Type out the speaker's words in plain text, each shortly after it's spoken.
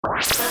Real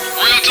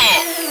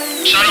talk.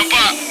 Shout out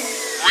Pop.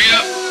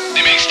 Real. The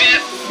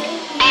mixtape.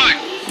 Bud.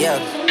 Yeah.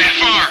 And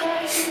far.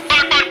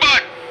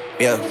 Bud.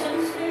 Yeah.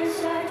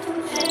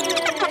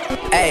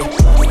 Hey.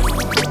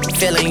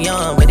 Feeling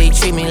young, but they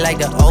treat me like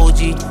the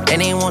OG.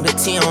 And they want the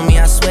T on me,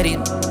 I swear they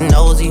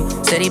nosy.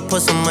 Said he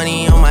put some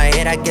money on my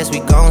head, I guess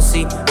we gon'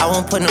 see. I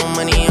won't put no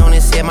money on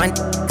his head, my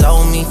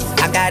told me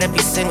I gotta be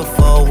single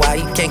for a while,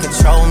 you can't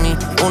control me.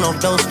 Uno,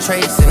 those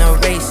traits in a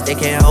race, they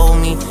can't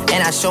hold me.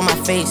 And I show my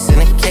face in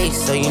a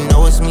case, so you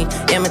know it's me.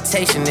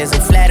 Imitation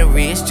isn't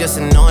flattery, it's just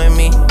annoying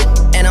me.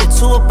 And I'm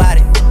too about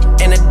it.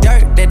 And the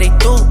dirt that they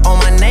threw on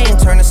my name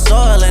turned to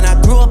soil, and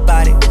I grew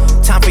about it.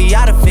 Time for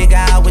y'all to figure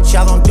out what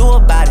y'all gon' do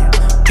about it.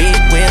 Big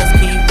wheels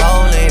keep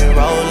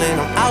rolling,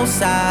 I'm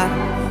outside.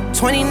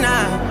 29,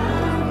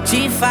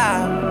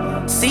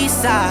 G5,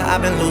 Seaside.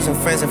 I've been losing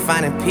friends and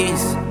finding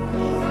peace.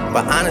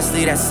 But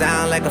honestly, that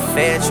sound like a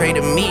fair trade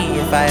to me.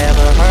 If I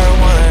ever heard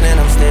one, and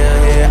I'm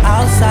still here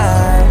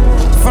outside.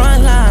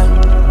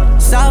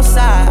 Frontline,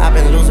 Southside. I've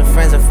been losing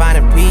friends and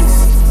finding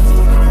peace.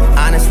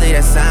 Honestly,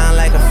 that sound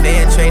like a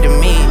fair trade to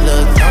me.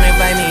 Look, don't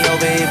invite me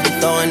over if you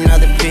throw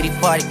another pity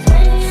party.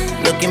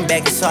 Looking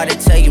back, it's hard to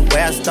tell you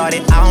where I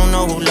started. I don't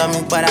know who loved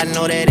me, but I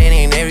know that it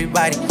ain't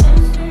everybody.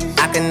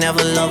 I can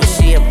never love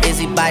her, she a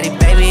busybody.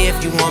 Baby,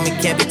 if you want me,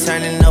 can't be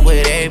turning up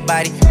with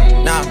everybody.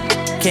 Nah,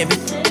 can't be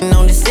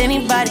on this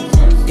anybody.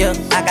 Yeah,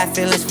 I got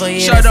feelings for you.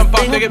 Shut up,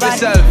 Pop, pick up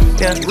yourself.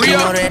 Yeah, you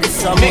know that it's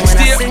something when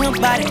I sing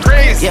about it.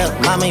 Crazy. Yeah,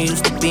 mama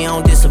used to be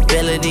on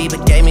disability,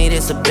 but gave me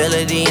this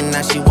ability. And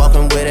now she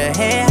walking with her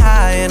head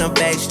high and her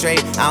back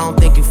straight. I don't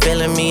think you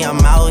feeling me, I'm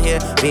out here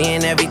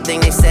being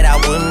everything they said I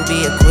wouldn't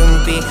be or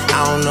couldn't be.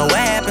 I don't know what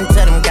happened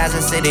to them guys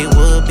that said they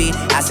would be.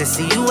 I said,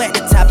 see you at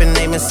the top and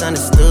they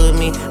misunderstood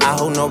me. I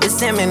hold no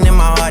resentment in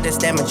my heart, that's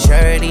that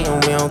maturity.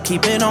 And we don't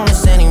keep it on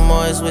us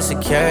anymore, it's with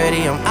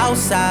security. I'm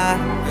outside,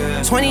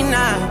 29,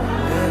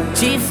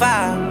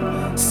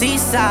 G5,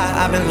 Seaside.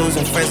 I've been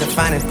losing friends and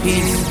finding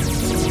peace.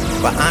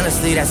 But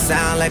honestly, that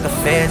sound like a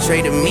fair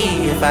trade to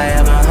me. If I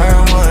ever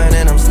heard one,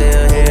 and I'm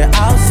still here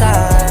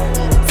outside.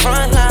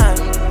 Frontline,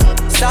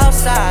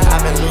 Southside.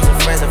 I've been losing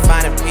friends and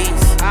finding peace.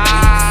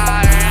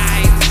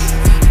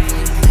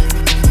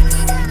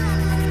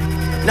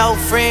 No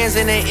friends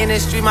in the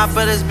industry, my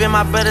brothers been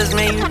my brothers,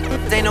 man. You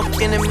ain't no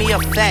kin to me, a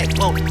fact.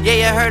 Whoa, yeah,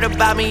 you heard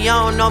about me, you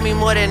don't know me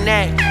more than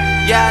that.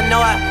 Yeah, I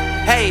know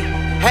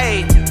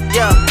hey,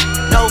 yeah.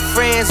 No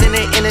friends in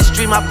the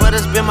industry, my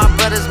brothers been my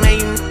brothers, man.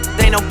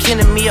 You ain't no kin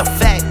to me, a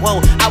fact. Whoa,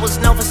 I was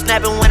known for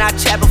snapping when I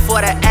chat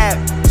before the app.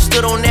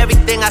 Stood on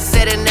everything I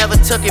said and never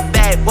took it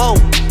back. Whoa,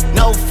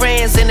 no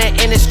friends in the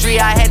industry,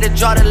 I had to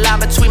draw the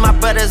line between my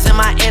brothers and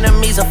my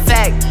enemies, a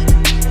fact.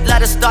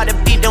 Let us start the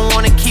beat, don't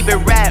wanna keep it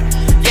rap.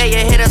 Yeah, you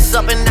hit us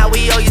up and now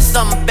we owe you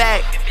something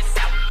back.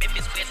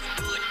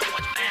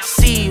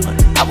 See you,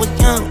 I was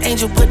young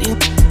angel, but you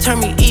turned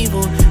me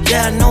evil.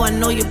 Yeah, I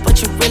know you,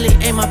 but you really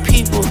ain't my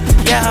people.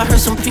 Yeah, I heard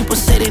some people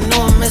say they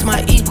know him as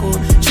my equal.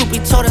 Truth be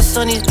told, us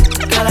son, these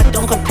girl, I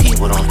don't compete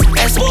with them.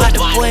 Ask about the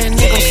boy and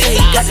they gon' say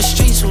he got the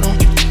streets with him.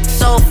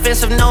 So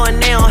offensive knowing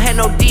they don't have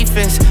no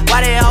defense.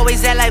 Why they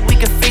always act like we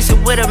can fix it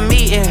with a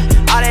meeting?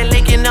 All that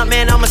linking up,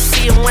 man, I'ma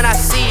see him when I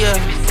see ya.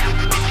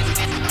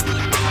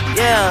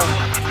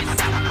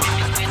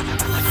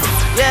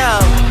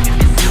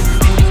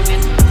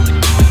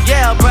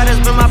 Yeah, brothers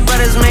been my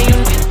brothers, man,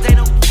 you they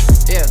don't.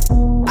 Yeah,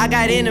 I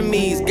got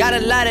enemies, got a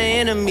lot of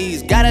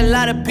enemies. Got a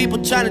lot of people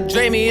tryna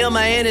drain me of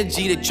my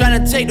energy. They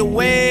tryna take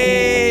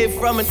away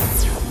from it.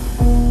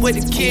 With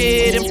the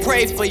kid and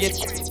pray for you.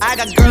 I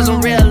got girls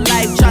in real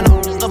life tryna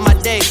f up my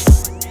day.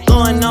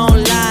 Going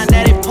online,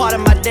 that ain't part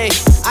of my day.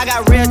 I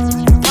got real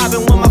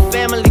poppin' with my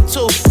family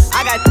too.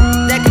 I got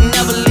that can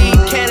never leave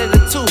Canada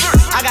too.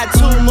 I got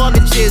 2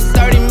 mortgages,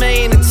 30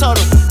 million in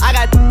total. I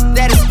got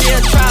that is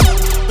still trying to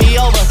me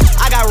over.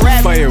 I got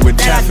rap Fire with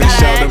that I Chaff and gotta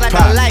Sheldon act like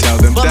Pop. I like, Tell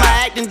them but my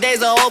that. acting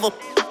days are over.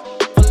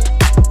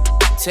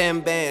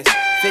 10 bands,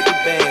 50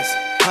 bands,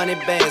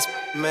 100 bands,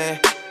 man.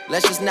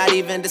 Let's just not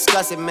even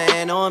discuss it,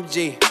 man.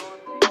 OMG,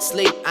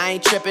 sleep. I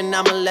ain't trippin',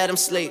 I'ma let him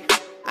sleep.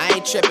 I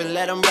ain't trippin',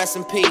 let him rest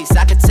in peace.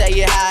 I can tell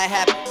you how it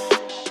happened.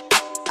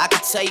 I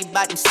can tell you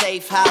about them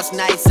safe house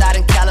nights out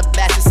in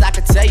Calabasas. I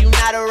can tell you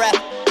not a rap.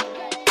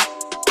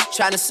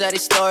 Tryna sell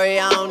this story,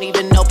 I don't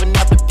even open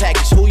up the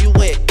package. Who you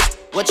with?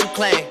 What you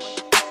claim?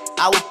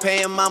 I was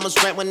paying mama's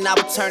rent when I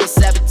was turning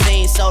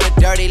 17. Sold it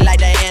dirty like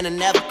Diana,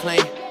 never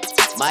clean.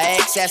 My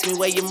ex asked me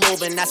where you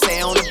moving, I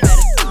say on the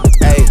better.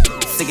 Hey,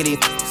 sick of these,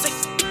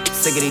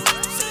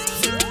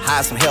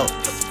 hire some help.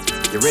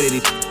 Get rid of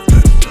these,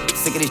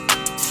 sick of these.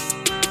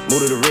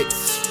 Move to the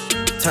Ritz,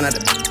 turn out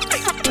the.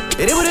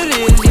 It is what it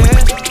is, yeah.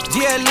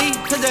 GLE,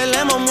 cause that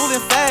Lambo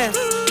moving fast.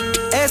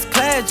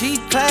 S-Class,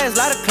 G-Class,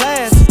 lot of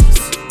class.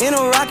 In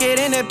a rocket,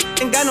 and that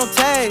ain't got no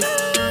tags.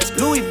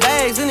 Louis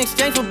bags in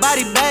exchange for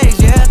body bags,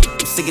 yeah.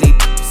 I'm sick of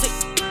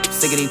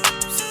these,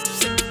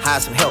 hire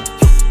some help.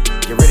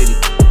 Get rid of these.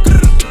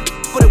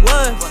 What it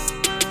was,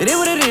 it is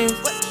what it is.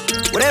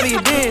 Whatever you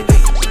did,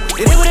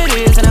 it is what it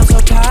is. And I'm so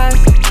tired.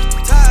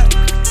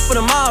 For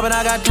the mob, and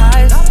I got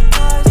ties.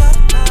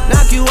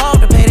 knock you off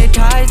to pay their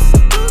tithes.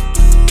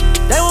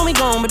 They want me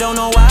gone, but don't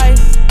know why.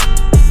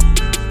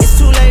 It's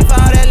too late for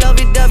all that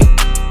lovey-dovey.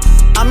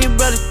 I'm your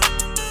brother,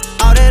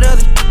 all that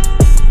other.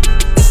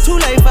 It's too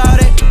late for all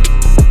that.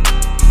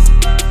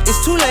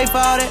 It's too late for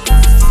all that.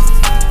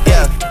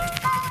 Yeah.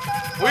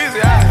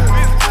 Weezy out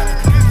here.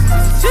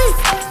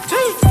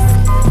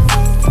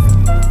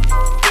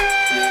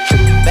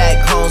 Back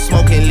home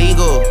smoking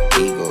legal.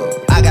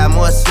 I got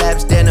more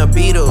slaps than the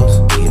Beatles.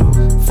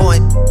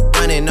 Foreign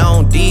running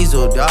on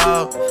diesel,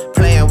 dawg.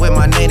 Playing with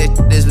my name,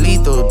 this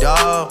lethal,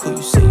 dawg. Who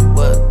you say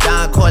what?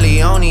 Don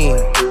Corleone.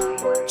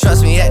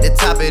 Trust me, at the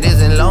top it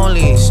isn't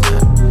lonely.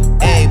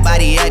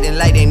 Everybody acting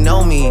like they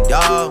know me,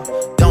 dawg.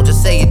 Don't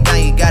just say it down,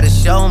 you gotta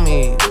show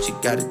me what you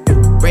gotta do.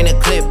 Bring the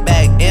clip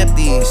back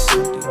empty.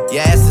 You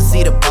asked to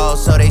see the ball,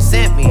 so they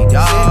sent me,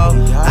 dawg.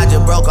 I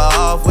just broke her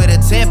off with a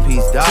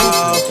 10-piece,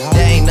 dawg.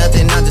 There ain't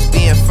nothing, I'm just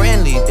being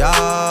friendly,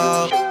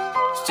 dawg.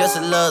 It's just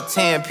a little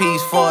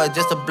 10-piece for it,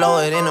 just to blow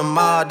it in the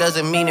mall.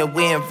 Doesn't mean that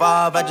we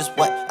involved. I just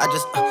put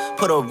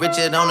a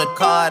Richard on the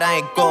card. I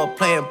ain't going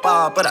playing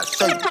ball, but I'll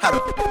show you how to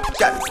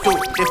gotta do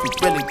it if you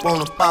really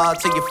wanna fall.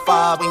 Till you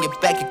fall when you're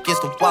back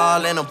against the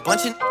wall, and a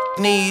bunch of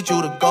need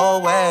you to go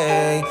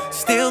away.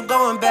 Still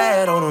going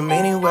bad on them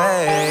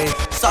anyway.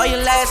 Saw you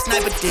last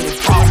night, but did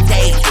it all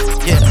day.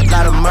 Yeah, a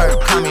lot of murk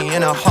caught me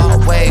in a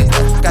hard way.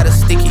 Got a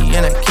sticky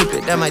and I keep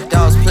it at my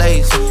dog's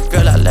place.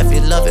 Girl, I left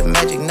you love it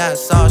magic, not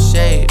all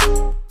shade.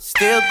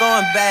 Still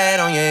going bad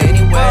on you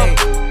anyway.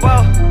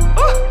 Whoa.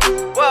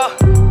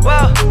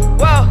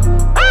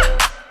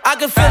 I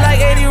can feel like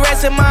 80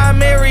 rats in my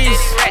Marys.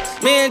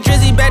 Me and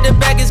Drizzy back to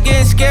back, it's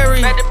getting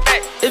scary.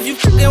 If you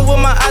fucking with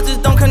my eyes,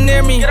 just don't come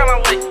near me.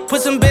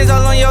 Put some bins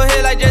all on your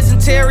head like Justin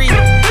Terry.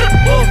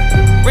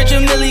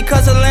 Richard Millie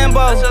cuss a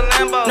Lambo.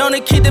 Known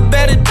to keep the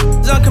better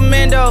on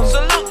commando.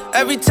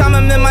 Every time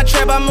I'm in my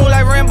trap, I move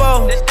like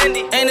Rambo.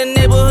 Ain't a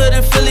neighborhood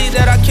in Philly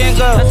that I can't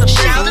go.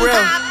 Sheldon real.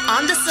 Pop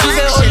on the She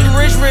said, selection. oh, you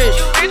rich.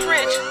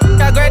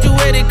 I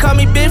graduated, call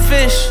me Big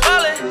Fish.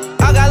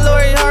 I got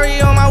Lori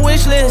Hurry on my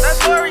wish list.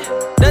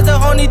 That's the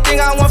only thing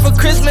I want for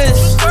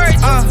Christmas.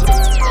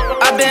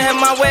 I been had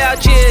my way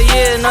out here,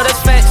 yeah, no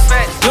that's facts.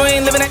 You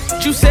ain't living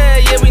that you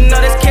said, yeah, we know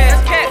that's cat.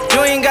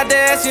 You ain't got the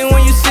ass in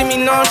when you see me,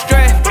 no I'm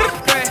straight.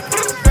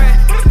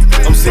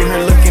 I'm sitting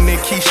here looking at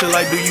Keisha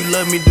like, do you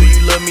love me, do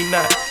you love me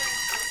not?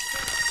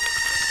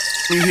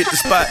 You hit the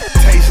spot,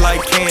 taste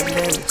like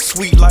candy,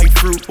 sweet like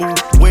fruit, ooh,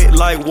 wet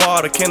like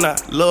water, can I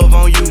love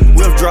on you?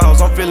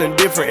 Withdrawals, I'm feeling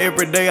different,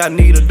 every day I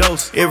need a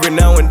dose. Every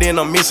now and then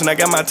I'm missing, I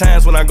got my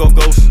times when I go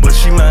ghost. But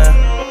she mine,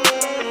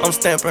 I'm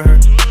stamping her,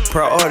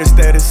 priority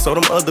status, so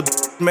them other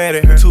mad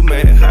at her. Too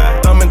mad, high.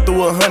 Thumbing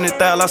through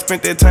 100,000, I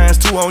spent that times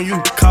 2 on you.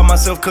 Caught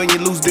myself cutting you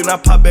loose, then I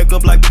pop back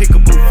up like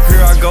Peekaboo.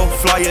 Here I go,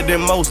 flyer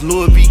than most,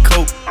 Louis V.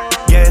 Coke.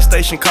 Gas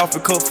station, coffee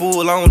cup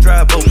full, I don't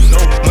drive boats.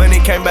 Money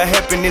came by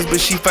happiness,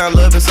 but she found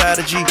love inside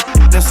a G.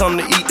 Then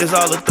something to eat, that's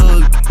all a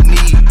thug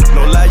need.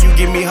 No lie, you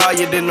get me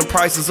higher than the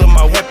prices of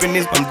my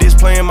happiness. I'm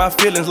displaying my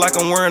feelings like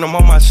I'm wearing them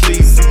on my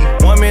sleeve.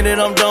 1 minute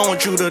I'm done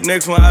with you, the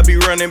next one I be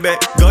running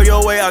back. Go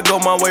your way, I go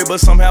my way, but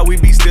somehow we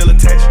be still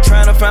attached.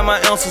 Trying to find my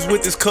ounces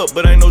with this cup,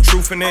 but ain't no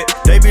truth in it.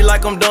 They be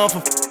like I'm done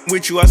for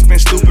with you, I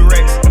spend stupid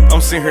racks.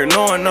 I'm sitting here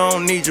knowing I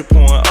don't need you,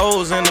 pouring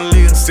O's in the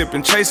lid.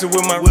 Sipping, chasing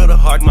with my will,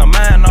 heart, my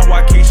mind on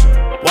Waukesha.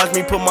 Watch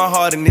me put my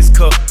heart in this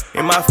cup.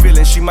 In my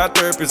feelings, she my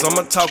therapist,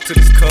 I'ma talk to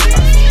this cup.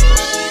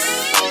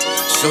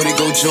 Shorty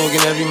go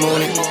jogging every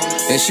morning,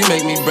 and she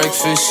make me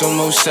breakfast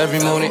almost every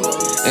morning.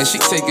 And she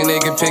take a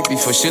nigga pic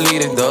before she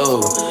leave the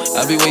door.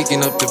 I be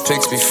waking up the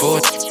pics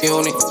before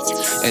on it.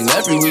 And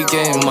every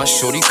weekend my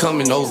shorty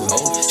coming over.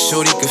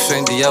 Shorty can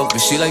Fendi out, but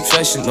she like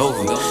Fashion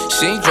Nova.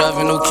 She ain't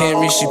driving no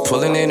Camry, she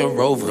pulling in a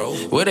Rover.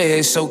 With her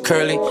hair so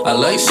curly, I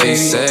like she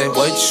said,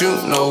 what you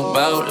know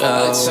about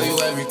us? I tell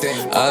you everything.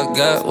 I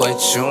got what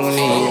you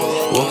need.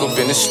 Woke up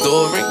in the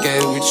store and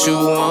get what you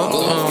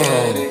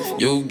want.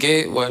 You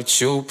get what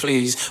you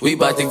please. We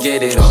bout to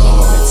get it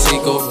on.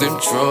 Take off them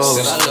drawers.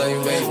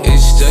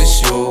 It's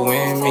just you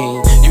and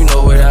me. You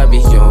know what I be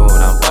on.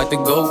 I'm about to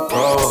go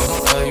pro.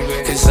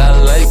 Cause I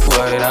like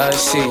what I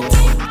see.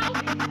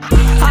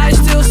 I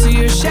still see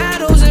your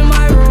shadows in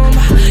my room.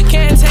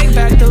 Can't take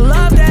back the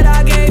love that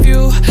I gave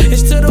you.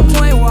 It's to the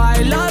point where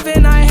I love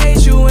and I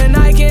hate you, and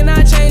I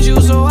cannot change you,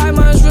 so I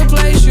must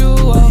replace you.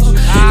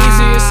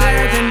 Easier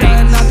said than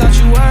done. I thought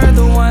you were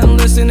the one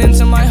listening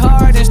to my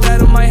heart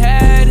instead of my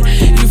head.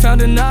 You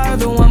found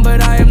another one,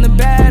 but I am the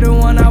better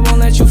one. I won't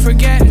let you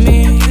forget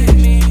me.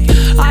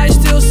 I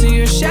still see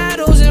your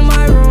shadows in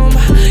my room.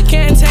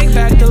 Can't take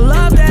back the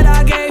love that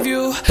I gave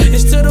you.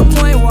 It's to the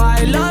point where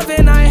I love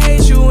and I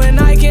hate you, and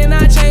I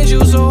cannot change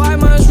you, so I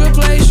must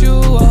replace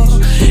you.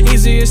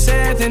 Easier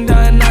said than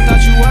done. I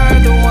thought you were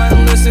the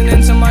one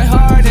listening to my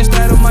heart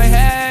instead of my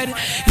head.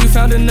 You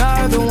found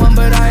another one,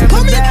 but I am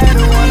the better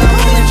one. I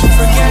won't let you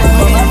forget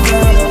me.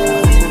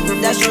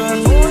 That's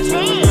true.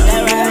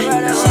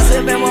 She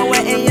sippin' one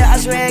wet and yeah, I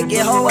swear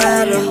get her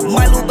wetter.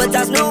 My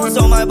Louboutins news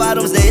on my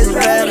bottom stays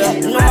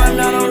redder. No, I'm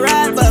not a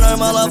rat, but I'm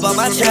a all about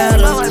my cheddar.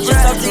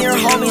 Just talked to your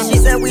homie, she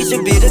said we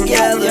should be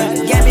together.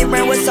 Gave me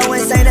brain was so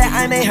insane that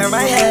I made her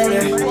my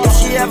header. If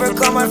she ever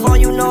call my phone,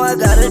 you know I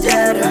got a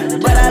deader.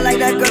 But I like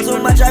that girl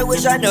too much, I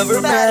wish I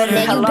never met her.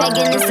 Now you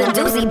begging it's a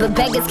doozy, but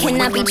beggars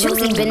cannot be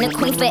choosy. Been a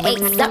queen for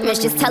 8 summers,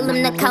 just tell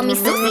them to call me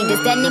Susie.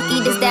 This that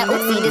Nikki, this that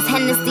Uzi, this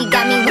Hennessy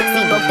got me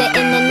woozy. Both the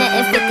internet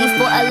and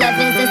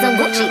 5411s and some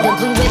Gucci. The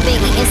green ribbon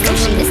eating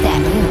sushi, this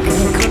that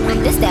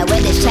this that where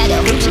this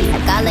Chattahoochee.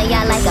 Like all of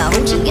y'all like a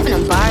hoochie, giving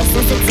them bars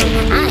since the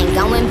tea. I ain't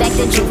going back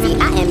to juvie.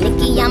 I am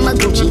Nikki, I'm a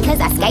Gucci, cause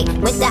I skate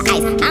with the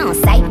ice. I don't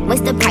sight,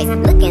 what's the price?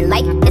 Looking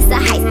like it's a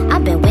heist.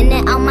 I've been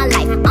winning all my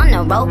life. On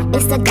the road,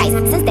 it's a dice.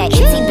 Since that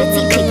itty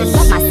bitty piggy,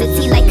 got my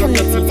city like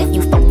committees. If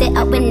you fucked it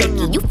up with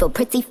Nikki, you feel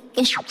pretty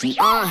fucking shitty.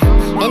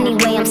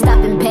 Anyway, I'm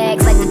stopping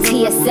bags like the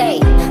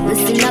TSA.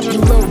 Listen up, you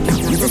little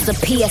bitches, this a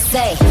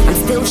PSA. I'm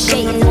still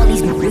shading all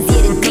these niggas,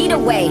 yeah, the beat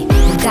away.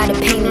 You gotta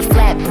pay me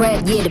flat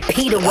bread, yeah, the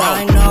Pete away.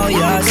 I know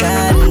you're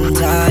sad and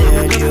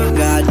tired, you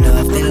got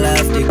nothing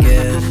left to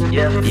give.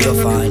 You'll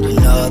find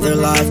another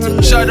life to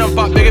live. Shut up,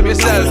 Pop, big up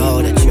yourself.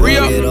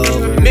 Rio,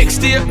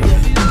 mixtape,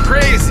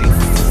 crazy.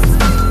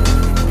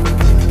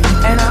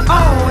 And I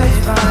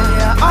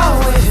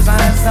always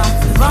find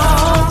something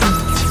wrong.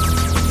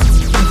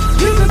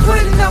 You've been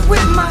putting up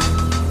with my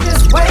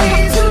just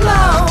way too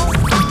long.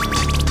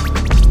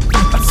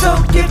 I'm so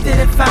gifted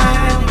at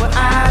finding what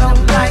I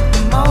don't like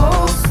the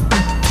most.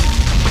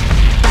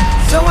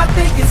 So I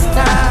think it's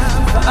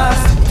time for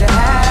us to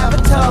have a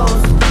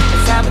toast.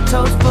 Let's have a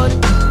toast for the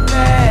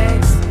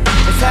bags.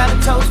 Let's have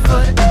a toast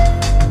for the.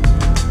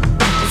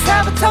 Let's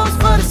have a toast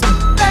for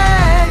the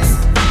bags.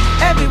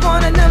 Every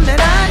one of them that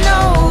I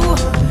know.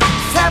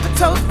 Let's have a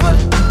toast for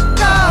the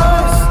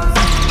girls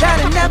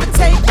that'll never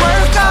take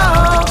work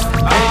off.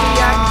 Baby,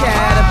 I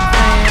got a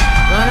plan.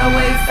 Run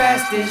away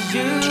fast as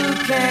you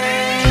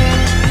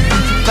can.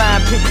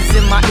 Find pictures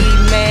in my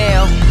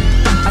email.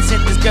 I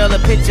sent this girl a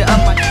picture of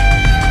my.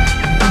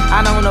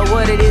 I don't know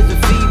what it is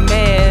with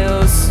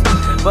females,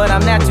 but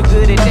I'm not too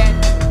good at that.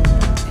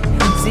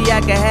 See,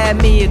 I can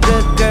have me a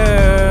good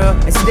girl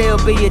and still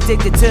be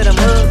addicted to them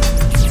hooks.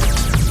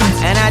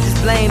 And I just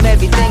blame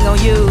everything on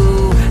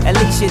you. At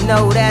least you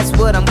know that's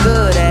what I'm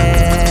good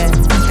at.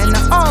 And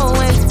I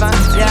always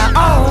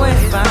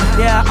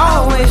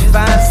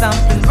find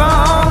something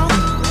wrong.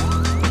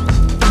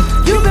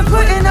 You've been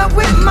putting up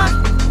with my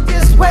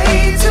just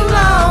way too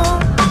long.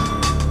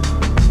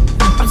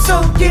 I'm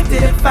so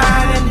gifted at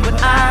finding what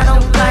I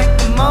don't like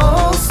the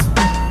most.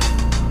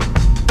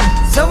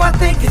 So I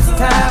think it's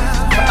time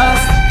for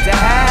us to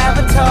have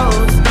a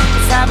toast.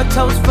 Let's have a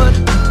toast for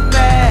the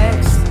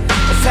bags.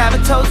 Let's have a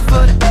toast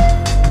for the.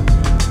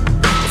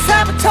 Let's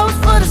have a toast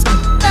for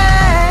the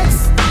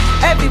bags.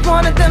 Every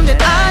one of them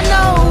that I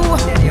know.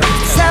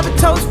 Let's have a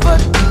toast for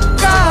the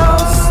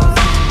girls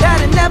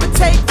that'll never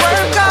take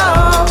work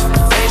off.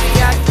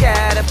 Baby, I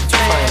got a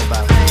plan.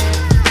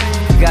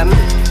 You got me?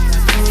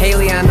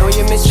 Haley, I know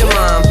you miss your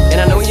mom, and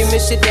I know you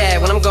miss your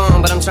dad when I'm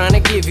gone, but I'm trying to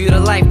give you the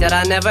life that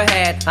I never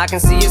had. I can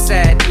see you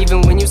sad,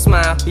 even when you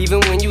smile, even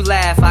when you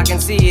laugh. I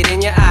can see it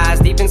in your eyes,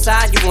 deep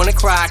inside you wanna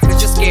cry,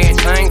 cause you're scared.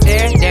 I ain't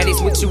there,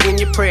 daddy's with you in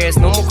your prayers.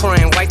 No more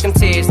crying, wipe them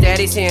tears,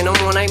 daddy's here, no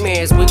more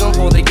nightmares. We gon'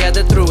 pull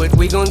together through it,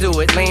 we gon' do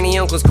it. Laney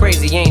uncle's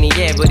crazy, ain't he?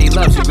 Yeah, but he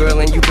loves you,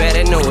 girl, and you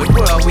better know it.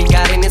 We're all we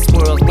got in this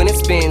world, when it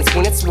spins,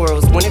 when it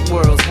swirls, when it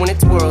whirls, when it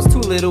twirls. Two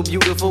little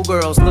beautiful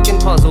girls, looking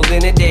puzzled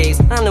in a daze.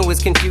 I know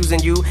it's confusing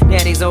you,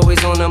 daddy's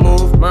always on the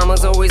move,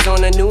 mama's always on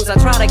the news. I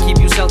try to keep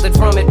you sheltered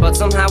from it, but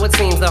somehow it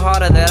seems the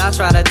harder that I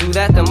try to do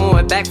that, the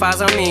more it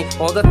backfires on me.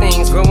 All the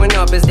things growing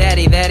up as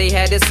daddy that he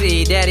had to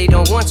see. Daddy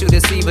don't want you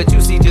to see, but you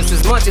see just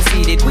as much as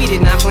he did. We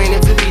did not plan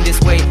it to be this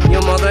way,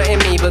 your mother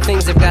and me, but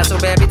things have got so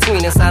bad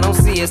between us. I don't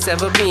see us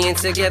ever being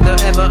together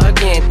ever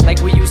again, like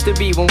we used to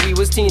be when we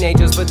was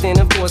teenagers. But then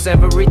of course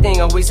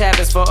everything always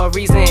happens for a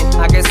reason.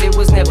 I guess it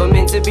was never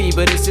meant to be,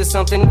 but it's just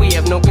something we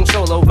have no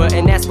control over,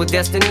 and that's what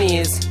destiny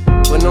is.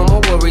 But no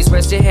more worries,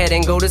 rest your head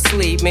and go to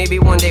sleep. Maybe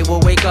one day we'll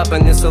wake up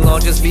and this'll all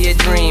just be a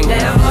dream.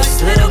 Now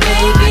hush, little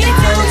baby,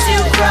 don't you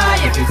cry.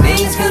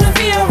 Everything's gonna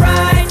be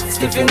alright.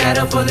 Stiffen that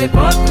up, pull it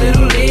up,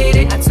 little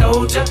lady. I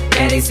told ya,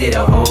 daddy's here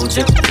to hold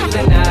ya through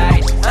the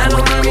night. I know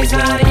mommy's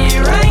not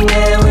here right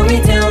now, and we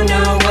don't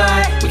know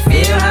why. We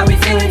feel how we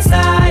feel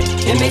inside.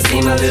 It may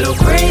seem a little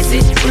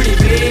crazy, pretty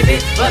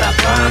baby, but I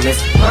promise,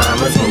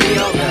 mama's gonna be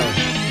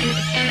alright.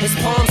 His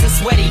palms are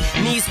sweaty,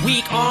 knees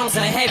weak, arms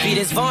are heavy.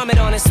 There's vomit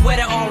on his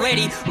sweater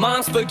already.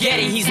 Mom's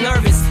spaghetti, he's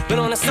nervous, but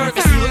on the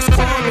surface he looks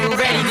calm and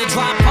ready to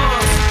drop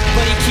bombs.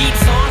 But he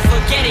keeps on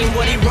forgetting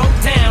what he wrote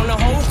down. The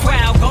whole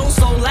crowd goes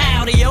so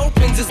loud, he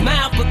opens his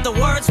mouth, but the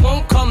words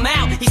won't come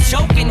out. He's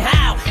choking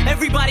how?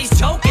 Everybody's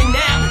choking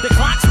now. The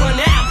clock's run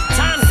out,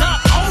 time's up,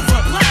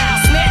 over, plow.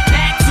 Snap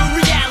back to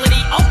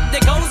reality, oh,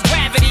 there goes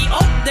gravity.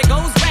 Oh, there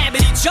goes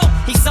gravity, choke.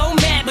 He's so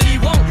mad, but he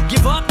won't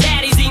give up,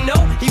 daddies, he know.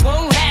 He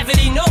won't have it,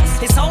 he knows.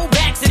 His whole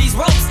back to these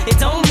ropes, it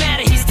don't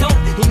matter, he's dope.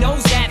 He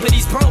knows that, but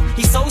he's broke.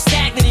 He's so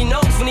stagnant, he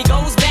knows when he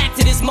goes back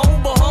to this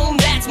mobile home,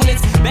 that's when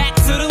it's back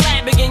to the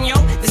lab again, yo.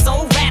 This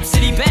old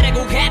rhapsody better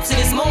go capture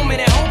this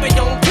moment and hope it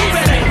don't. You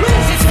better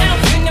lose yourself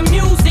in the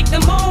music.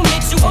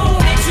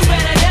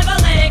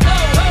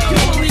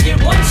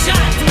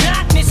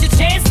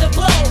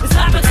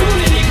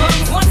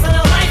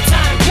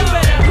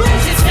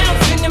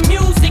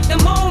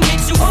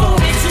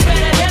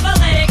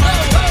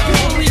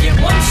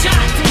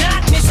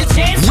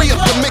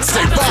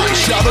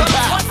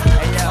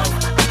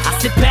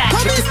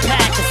 with this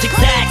pack of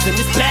zigzags in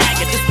this bag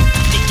of this.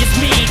 It gives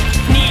me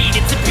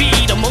needed to be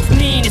the most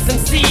meanest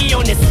MC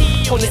on this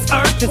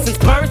earth. And since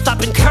birth, I've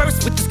been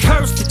cursed with this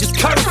curse to just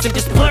curse and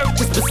just blurt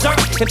with berserk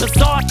and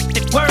bizarre.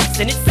 It works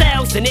and it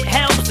sells and it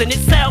helps in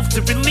itself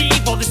to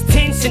relieve all this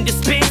tension,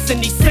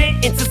 dispensing these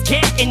sentences,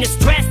 getting the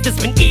stress that's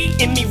been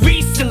eating me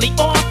recently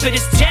off of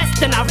this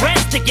chest, and I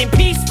rest again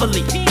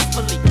peacefully.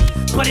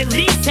 But at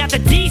least have the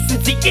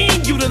decency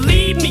in you to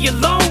leave me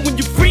alone when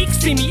you freaks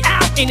see me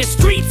out in the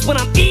streets when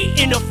I'm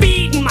eating or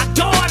feeding my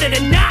daughter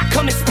to not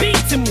come and speak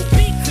to me.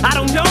 I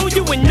don't know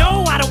you and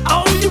no, I don't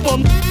owe you a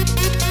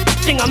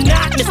thing. I'm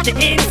not Mr.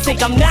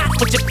 Instinct, I'm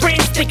not what your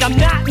friends think. I'm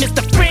not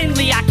Mr.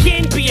 Friendly, I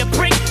can be a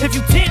prick if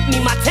you tempt me.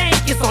 My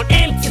tank is on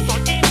empty.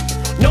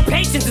 No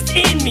patience is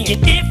in me,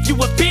 and if you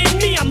offend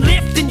me, I'm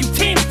lifting you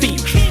 10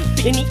 feet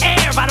in the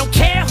air. I don't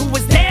care who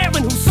was there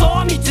and who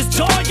saw me. Just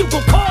joy, you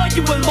gon' call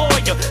you a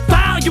lawyer,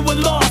 file you a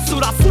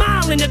lawsuit. I'll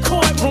smile in the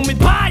courtroom and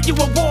buy you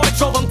a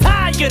wardrobe. I'm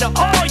tired of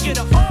all you.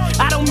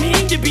 I don't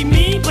mean to be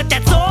mean, but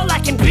that's all I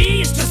can be.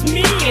 It's just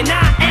me, and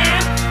I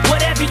am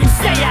whatever you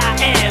say I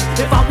am.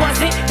 If I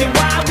wasn't, then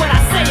why would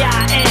I say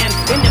I am?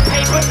 In the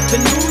paper,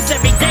 the news,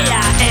 every day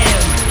I am.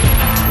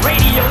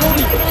 Radio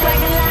only.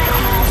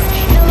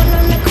 No one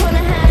on the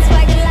corner has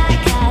swagger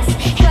like us.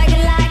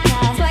 Swagger like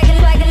us. Swagger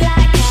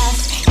like us.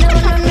 No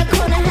one on the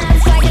corner has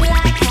swagger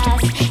like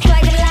us.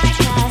 Swagger like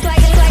us.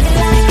 Swagger like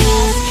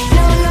us.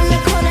 No one on the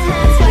corner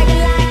has swagger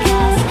like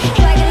us.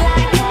 Swagger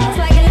like us.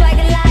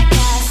 Swagger like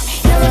us.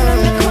 No one on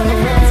the corner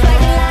has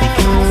swagger like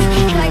us.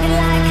 Swagger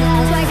like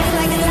us.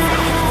 Swagger like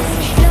us.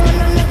 No one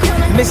on the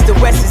corner. Mr.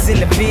 West is in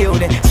the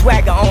building.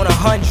 Swagger on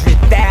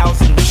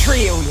 100,000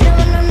 trillion.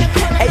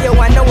 Ayo,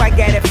 I know I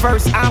got it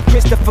first. I'm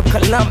Christopher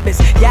Columbus.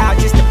 Y'all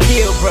just the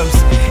pilgrims.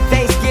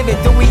 Thanksgiving,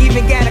 do we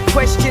even got a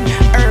question?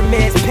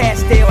 Hermes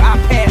pastel, I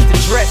pass the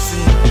dressing.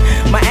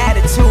 My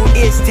attitude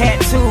is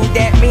tattooed,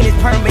 that mean it's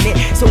permanent.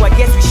 So I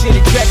guess we should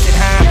address it,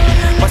 huh?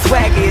 My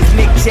swagger is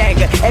Mick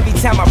Jagger. Every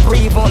time I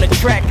breathe on the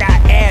track, I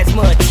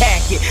asthma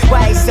attack it.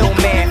 Why he so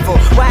manful?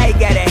 Why he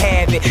gotta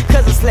have it?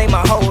 Cause I slay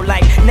my whole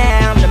life.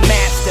 Now I'm the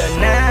master.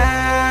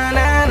 Nah,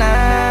 nah,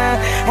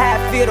 nah. How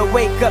I feel to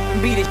wake up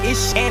and be the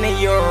ish and a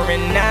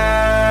urine.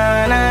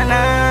 Nah, nah,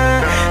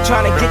 nah.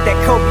 Tryna get that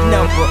Kobe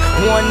number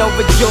 1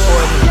 over Jordan.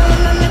 No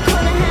one on the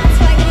corner has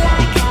swagger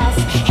like us.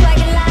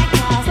 Swagger like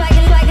us.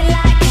 Swagger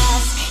like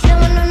us. No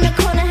one on the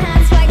corner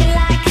has swagger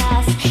like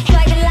us.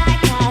 Swagger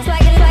like us.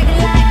 Swagger like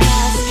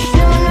us.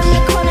 No one on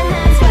the corner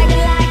has swagger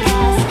like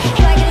us.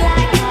 Swagger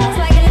like us.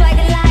 Swagger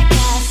like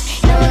us.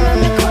 No one on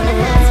the corner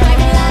has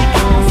swagger like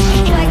us.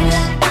 Swagger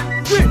like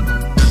us.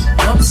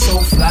 I'm so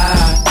fly.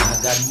 I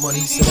got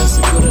money, so that's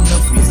a good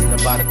enough reason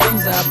about the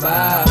things I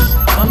buy.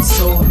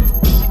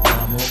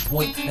 I'm on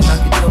point, and I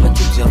can tell that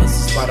you're jealous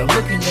just by the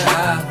look in your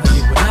eye.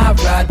 When I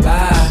ride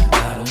by,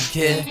 I don't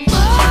care.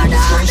 I'm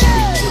just going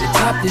straight to the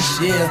top this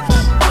year.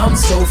 I'm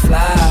so fly.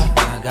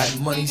 I got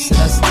money, so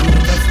that's a good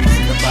enough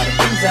reason about the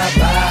things I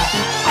buy.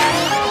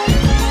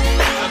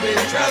 I've been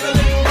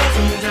traveling for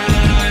some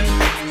time.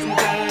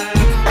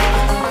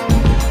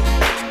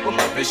 With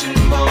my vision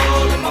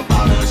bowl and my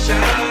bottle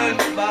shine.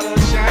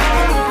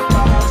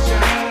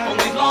 On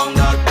these long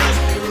dark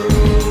dusty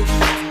roads.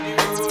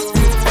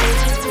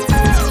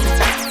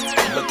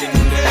 Looking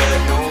there,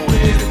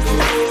 nowhere to go.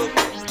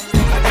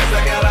 I guess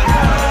I gotta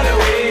hide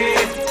away,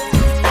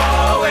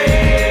 far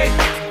away.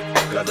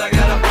 Cause I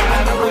gotta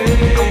find a way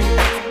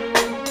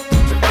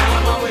to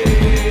find my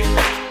way.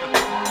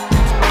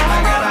 I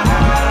gotta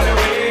hide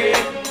away,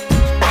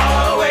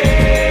 far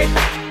away.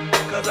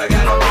 Cause I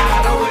gotta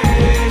find a way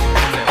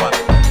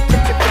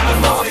to find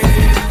my way.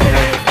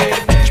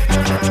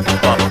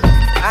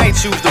 I ain't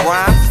choose the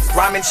rhyme,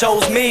 rhyming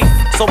chose me.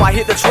 So I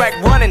hit the track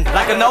running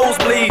like a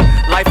nosebleed.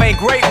 Life ain't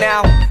great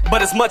now,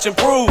 but it's much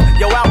improved.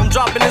 Your album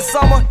dropping this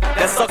summer,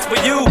 that sucks for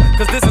you.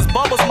 Cause this is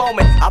Bubba's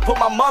moment, I put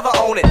my mother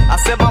on it. I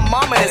said my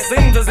mama, it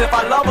seems as if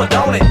I love her,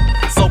 don't it?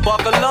 So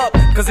buckle up,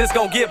 cause it's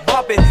gon' get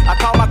bumpy. I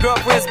call my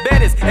girlfriends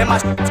Bettis and my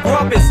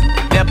grumpus.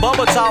 That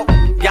Bubba talk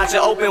got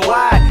you open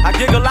wide. I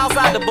giggle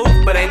outside the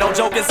booth, but ain't no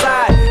joke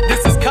inside.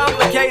 This is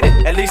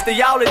complicated, at least to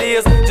y'all it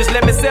is. Just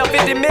let me sell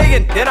 50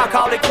 million, then I'll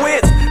call it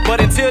quits. But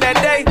until that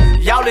day,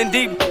 y'all in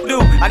deep do.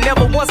 I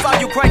never once saw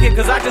you cranking,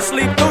 cause I just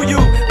sleep through you.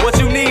 What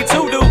you need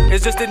to do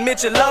is just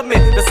admit you love me.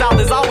 The South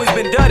has always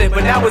been dirty,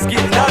 but now it's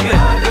getting ugly.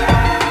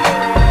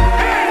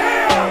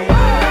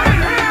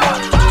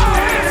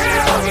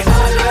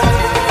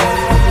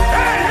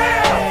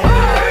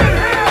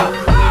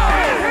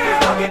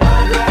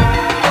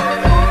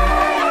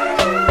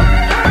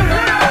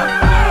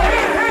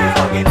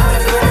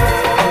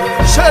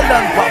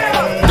 Sheldon Pop.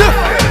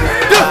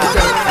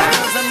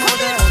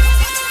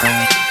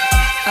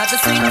 At the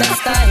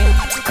sweetest time,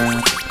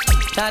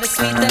 at the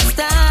sweetest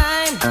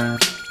time,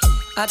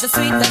 at the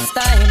sweetest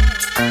time,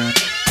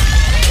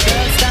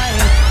 girls time,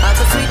 at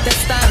the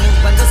sweetest time,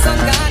 when the sun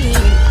gone in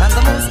and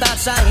the moon start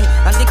shine,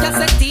 and the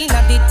cassette in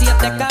and the tape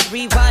deck a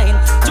rewind,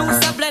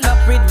 juice a blend up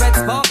with red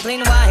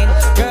sparkling wine,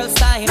 girls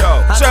time,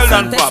 yo,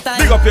 Sheldon Pop,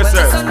 big up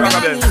yourself,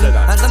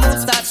 and the moon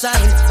start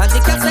shine, and the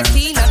cassette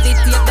in and the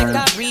tape deck a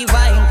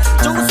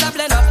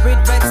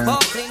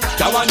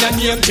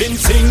name Tin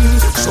Sing.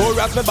 Sure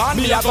as me born,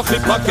 me have a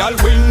clip a gal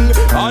wing.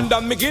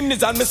 Under me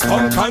Guinness and me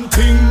skunk and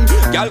ting.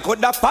 Gal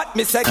coulda fat,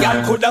 me say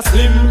gal coulda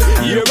slim.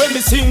 Hear when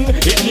me sing,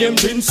 it name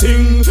Tin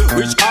Sing.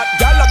 Which hot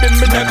gal a be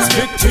me next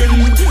victim.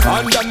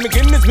 Under me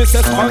Guinness, me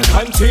say skunk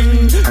and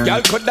ting.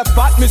 Gal coulda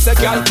fat, me say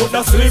gal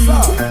coulda slim.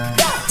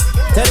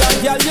 Tell a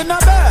girl you no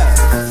bad,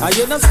 and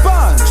you no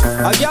sponge.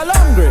 A girl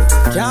hungry,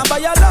 can't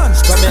buy your lunch.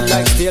 Come in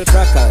like steel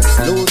crackers,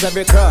 lose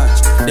every crunch.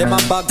 Them a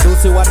bag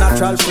juicy, one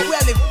natural food.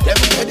 Well, if them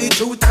say the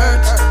truth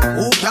hurts,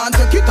 who can't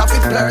take it off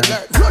its flirt?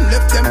 Run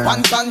left them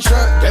pants and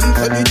shirt. Them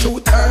say the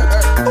truth hurts,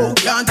 who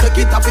can't take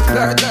it off its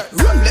flirt?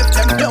 Run left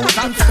them blouse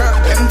and skirt.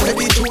 Them say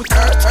the truth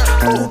hurts,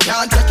 who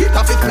can't take it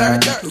off its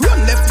flirt? Run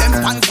left them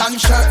pants and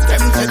shirt.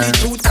 Them say the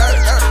truth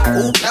hurts,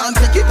 who can't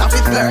take it off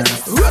its flirt?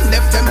 Run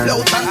left them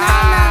blouse and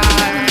skirt.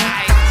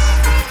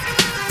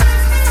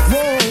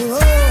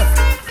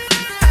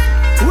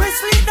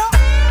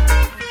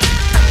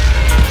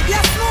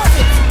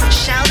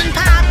 Sheldon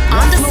Pop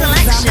on the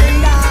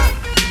selection.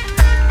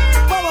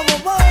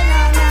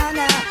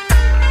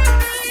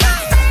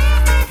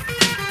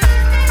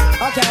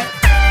 Okay,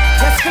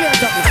 let's clear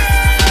it up now.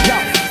 Yo,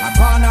 I'm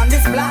born on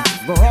this block,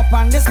 grow up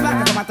on this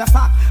block. No matter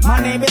fact, my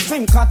name is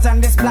Swing Cut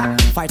on this block.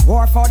 Fight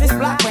war for this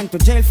block, went to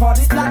jail for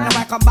this block. Now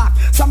I come back.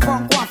 Some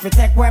punk want to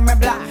take away my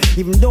block.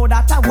 Even though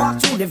that I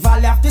walk through the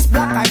valley of this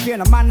block, I fear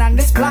no man on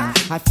this block.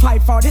 I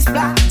fight for this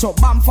block, to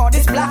bomb for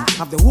this block.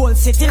 Have the whole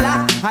city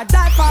locked. I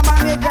die for my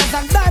niggas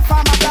and die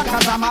for my block.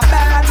 Cause I'm a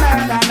bad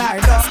man and I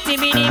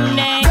don't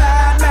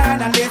bad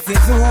man and this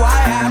is who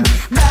I am.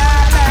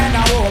 Bad man, I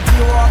hope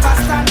you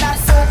understand that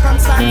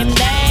circumstance.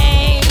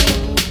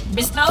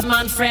 Business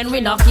man friend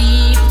we no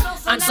keep,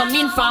 and some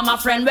informer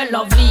friend we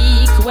love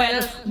leak.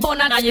 Well,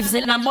 bona knives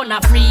and bona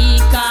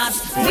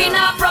freakers, we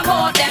not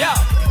promote them. Yeah.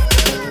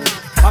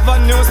 Have a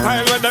new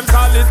style where them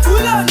call it Full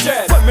and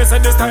Jet. When me say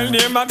the style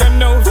name of them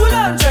now Full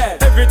and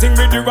Jet. Everything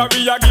we do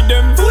we a give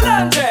them Full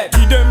and Jet.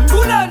 Give them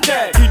Full and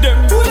Jet. Give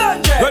them Full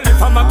and Jet. Well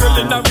if I'm a girl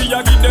in a we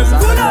a give them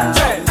Full and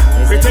Jet.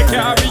 We take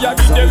care we a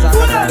give them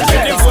Full and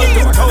Jet. Them go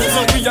to house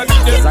we a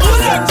give them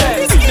Full and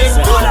Jet. Give them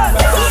Full and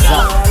Jet.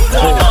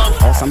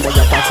 Some boy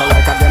a pass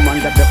like a them and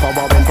get the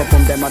power. When to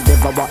put them a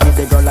devour. Eat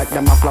the girl like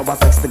them a flower.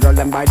 Sex the girl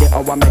them by the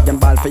hour. Make them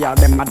ball for ya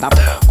them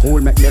adapt. Cool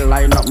make me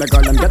line up. Me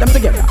girl them get them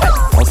together.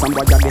 Oh some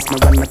boy a diss me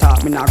when me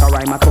talk. Me nah go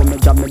rhyme. I told me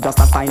job me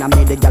just a sign. I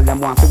made the girl them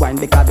want to wine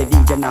because the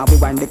DJ now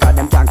we wine because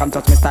them can't come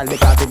touch me style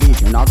because the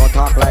DJ now go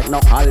talk like no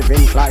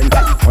Calvin Klein.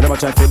 How them a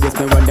check for this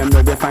me when them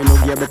know they find no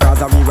gear because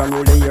I rerun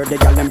all the year. The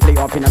girl them play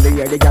up in the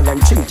year. The girl them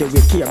treat you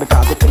with care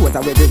because the clothes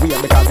are very weird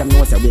because them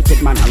know say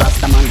wicked man a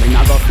Rasta man. We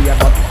nah go fear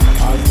but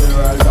as the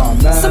world come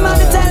back.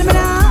 Somebody tell me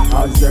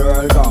now. As the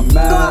world come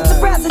back. Go up to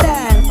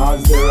president.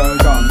 As the world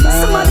come back.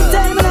 Somebody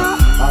tell me now.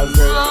 As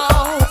the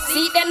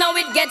see then now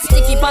it gets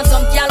sticky on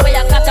some girl where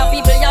you catch up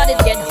people yard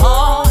it get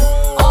hard.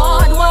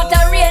 Hard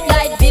water red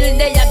light bill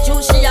they a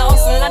juice she a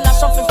hustle and a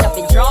shuffle cap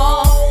it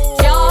draw.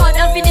 Yard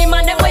and for the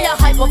man them where you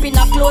hype up in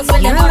a clothes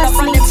when them all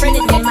from them friend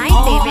it get my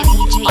favorite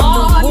DJ in the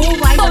whole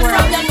wide but world.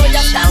 from you know you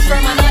stand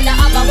firm and all the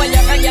other when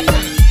you earn your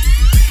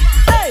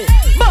hey,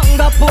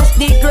 bunga push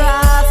the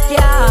grass,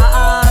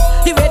 yeah.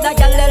 The way that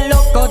girl they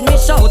look out, me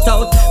shout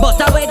out. But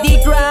away the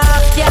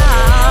grass, yeah.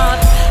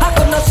 I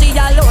could not see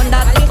alone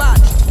that the bad.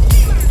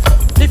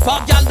 If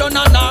a girl done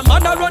a norm,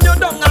 man a run you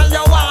down and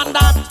you want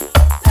that.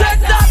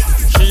 Take that.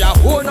 She a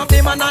own up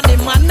the man and the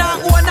man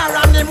a own her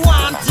and him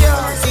want you.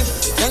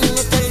 Then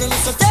you tell him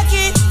so take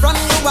it from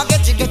you a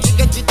get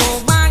it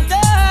oh man.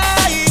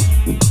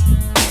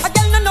 A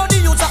girl no know the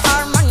use of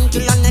her man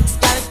till the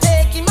next girl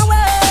take him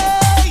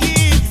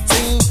away.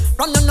 Sing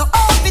from you know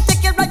how we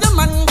take care of your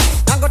man.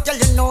 Now go tell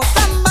you no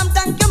bam bam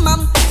thank you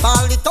ma'am.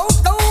 Ball it out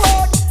the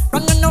word.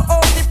 From you know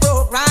all the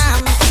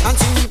program and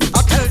sing.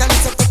 I tell them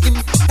so take him.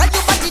 Tell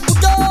you body good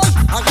boy.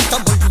 I'll get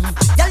double him.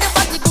 Tell you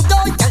body good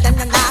boy. Tell them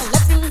you not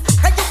left him.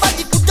 Tell you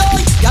body good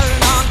boy. Y'all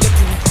not get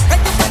him. Tell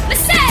you body.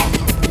 Listen,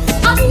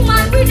 a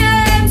woman with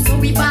them, so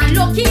we born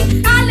lucky.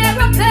 All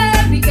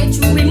aeroplane, we get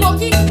through we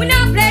monkey. We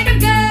not play the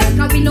game,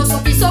 cause we know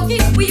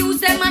sucky. We use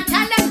them and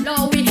tell them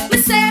no we. We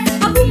say,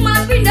 a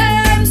woman with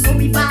them, so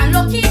we born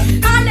lucky.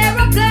 All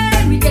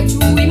aeroplane, we get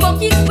through we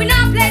monkey. We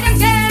not play the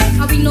game,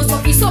 cause we know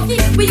sucky.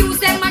 We use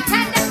them and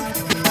tell them.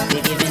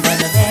 We giving them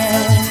the best.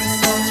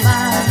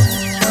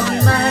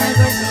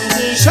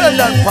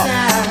 Sheldon Pop.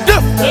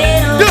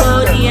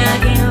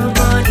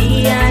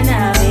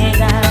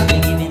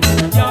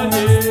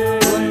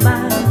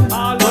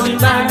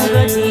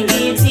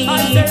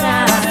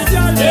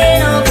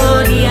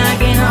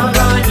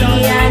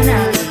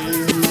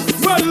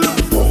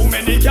 How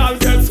many gal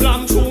get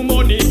slammed through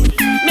money?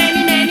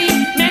 Many.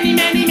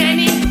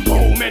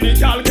 How many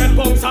gal get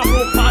bounced up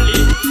properly?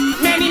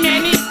 Many.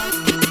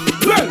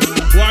 Well,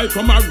 why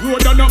come a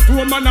road and a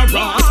poor man a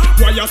rat?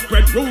 Why you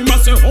spread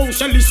rumors say how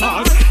Shelly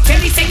salt?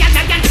 Shelly say ya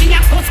that she a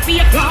post be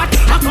a clot.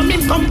 I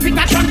come pick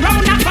a turn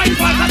round and find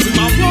fault. Cause him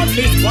a want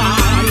this why.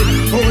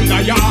 Oh na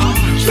ya.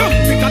 Some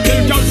pick a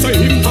tell y'all say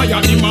him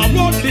tired. Him a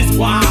want this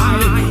why.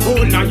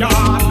 Oh na ya.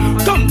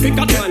 Come pick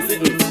a tell.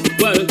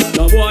 Well,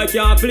 the boy boy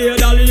can't play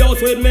dolly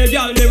house with me,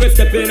 girl. Me will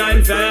step in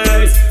I'm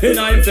face, in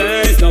I'm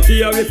face. No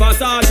care if a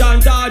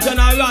sergeant or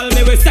general,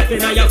 me will step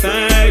in your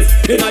face,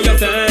 in your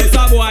face.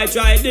 A boy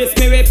try this,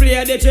 me will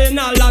play the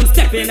general and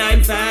step in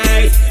I'm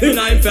face, in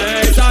I'm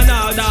face. And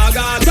now dog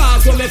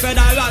talk to me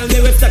federal,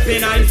 me will step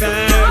in I'm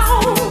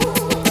face.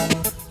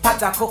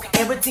 Pot I cook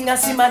everything I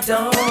see my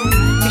dome.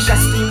 Fish I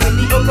steam with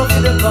the okra to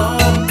the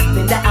bone.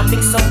 Then that I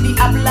mix up the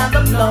apple and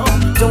the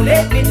plum. Don't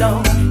let me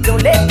down,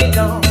 don't let me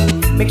down.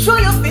 Make sure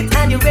you're fit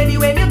and you're ready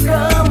when you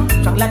come.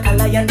 Strong like a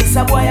lion, this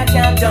a boy I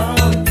can't down.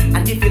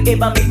 And if you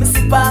ever make me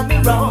sip on me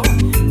wrong,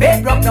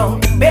 bed rock down,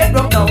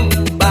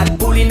 bad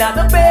pulling out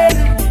the pen.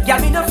 Yeah,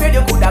 me no afraid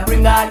you coulda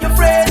bring all your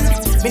friends.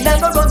 Me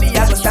not go run me,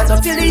 I go stand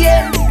up till the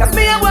end. Cause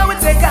me and boy we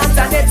take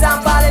alternate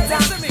and pallet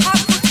and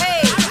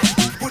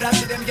Buddha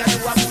see them, gyal,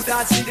 who a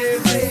Buddha see them.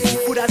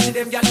 Buddha see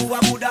them, gyal, who a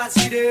Buddha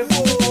see them.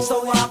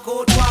 So walk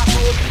out,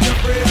 with your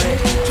prayer.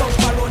 Jump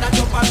around and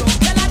jump around.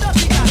 Tell her don't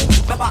see that.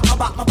 My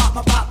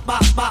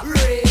back.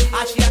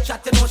 And she a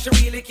chat, you know she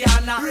really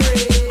can't.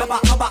 My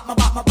back. Oh,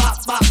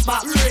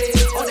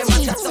 them a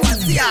chat, so I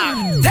see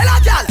her. Tell her,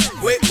 gyal.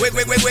 Wait. They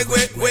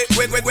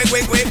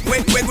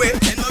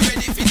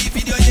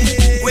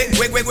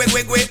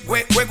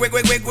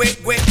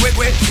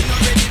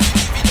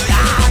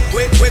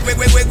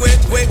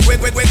not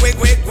ready for the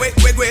video yet.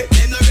 Wait.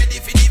 They not ready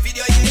for the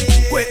video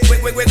yet.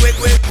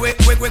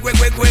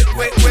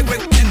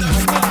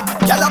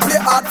 Y'all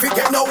play hard fi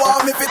get no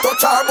warm if it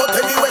touch her, but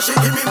anyway she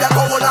give me a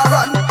go on a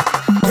run.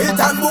 Hit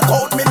and book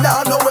out me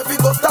now know if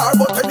it go star,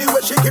 but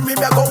anyway she give me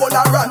a go on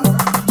a run.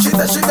 She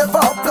said she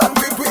never plan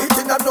to do it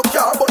in a no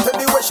car, but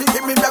anyway she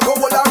give me a go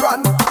on a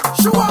run.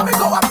 She want me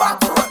go a back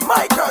to it,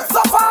 my girl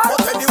so far,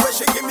 but anyway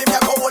she give me a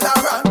go on a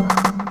run.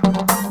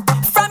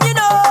 From you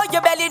know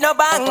your belly no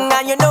bang,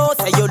 and you know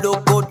say you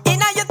look good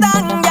inna your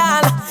tongue,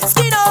 y'all.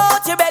 Skin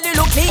out your belly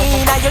look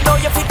clean, and you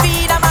know you fit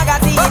feed a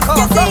magazine.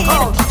 You see,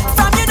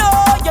 from you know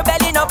your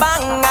belly no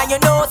bang, and you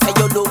know say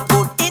you look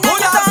good inna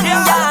your tongue,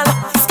 y'all.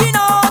 Skin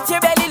out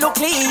your belly look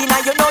clean,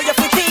 and you know you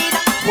fit feed.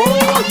 Boy,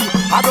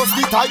 I just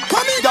get tight,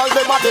 come in, girl,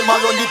 them a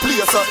run the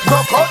place. No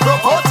cut,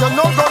 you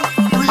no gun,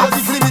 real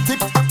is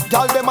limited.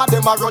 Girl, them a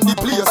run the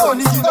place.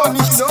 Only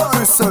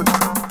listen.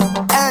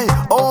 Hey,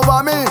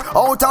 over me,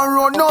 out and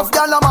road enough,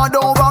 girl, I'm mad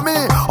over me.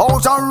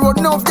 Out and road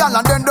enough, girl,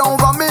 and then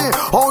over me.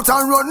 Out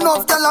and road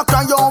enough, girl, I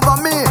cry over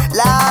me.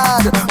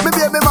 Lad, me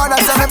baby mother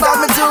say me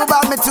bad, me too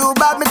bad.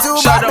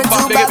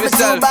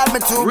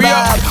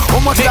 How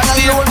much can I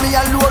load me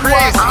alone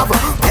want have?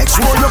 Make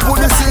sure you put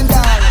this in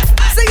there.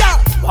 See ya.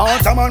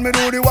 Water man, me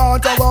do the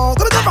water walk.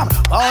 Come on,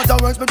 water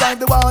works, me drive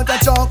the water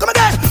truck. Come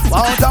again.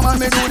 Water man,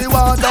 me do the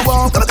water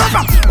walk. Come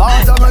on,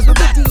 water works, me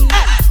pretty.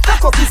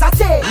 Cock up is a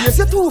tail. Raise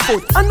your 2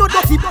 foot and no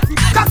dirty.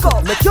 Cock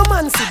up, make your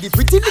man see the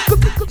pretty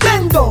little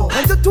bend down.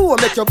 And the toe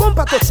make your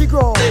bumper touch the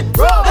ground.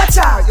 Watch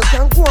out, you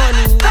can go on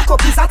in. Cock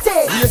up is a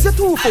tail. Raise your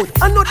 2 foot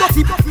and no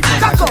dirty.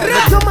 Cock up,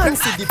 make your man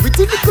see the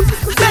pretty little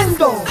bend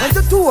down. And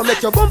the toe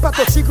make your bumper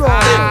touch the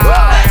ground.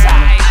 Watch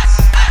out.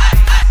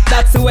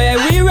 That's the way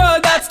we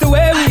roll, that's the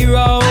way we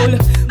roll.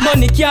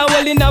 Money can't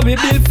hold in a we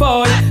bill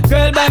fall.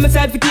 Girl by my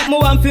side to keep me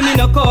warm for me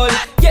no cold.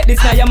 Get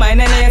this now your mind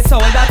and your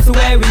soul, that's the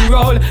way we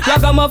roll.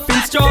 Ragamuffin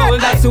stroll,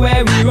 that's the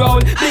way we roll.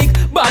 Big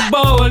bad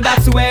bowl,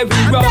 that's the way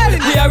we roll.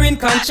 We are in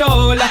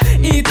control.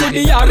 E to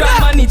the R,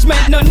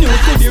 management, no new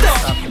to the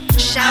rock.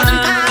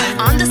 Sharon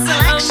Park on the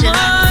selection.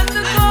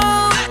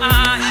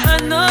 I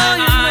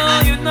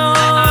know, you know.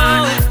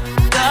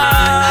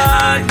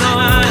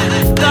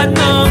 God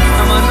knows,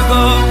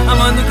 I'm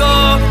on the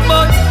go,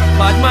 but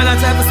bad man I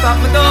try to stop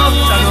me though.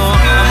 I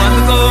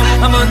know,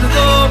 I'm on the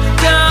go,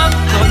 yeah.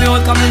 Don't me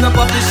out coming up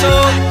off the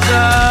show,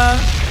 yeah.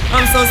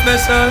 I'm so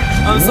special.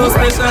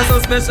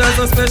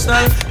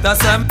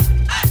 That's why I'm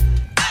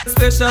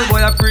special.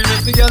 Boy, I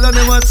pre-mix me girl and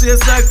them want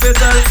chase like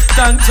petal.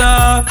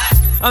 Tanja,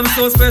 I'm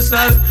so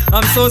special.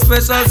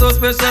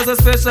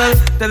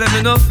 Tell them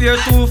me no fear,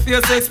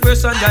 two-face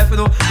expression. Guy for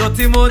no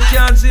dirty mouth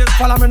can't chase.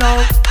 Follow me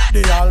now.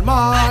 The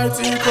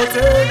Almighty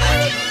protect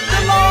me. The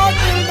Lord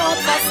will not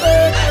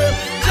forsake me.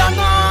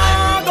 Jana,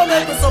 don't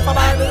make me suffer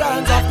by the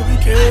hands of the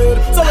wicked.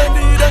 So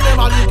indeed them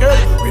are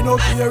wicked. We no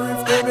care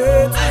if they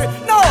hate me.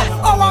 No,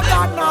 our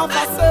God not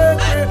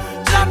forsake me.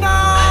 Jana,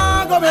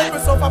 don't make me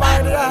suffer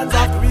by the hands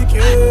of the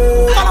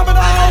wicked. Follow me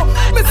now.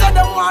 Me say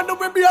them want to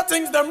be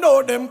things them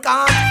know them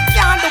can't.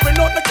 Can't do we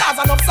not the cause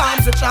enough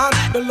psalms to chant.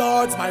 The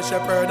Lord's my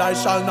shepherd, I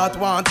shall not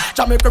want.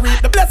 Jamaica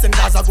reap the blessing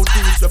cause I good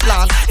deeds the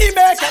plan. He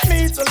maketh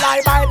me to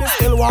lie by the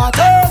still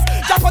waters.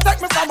 Jah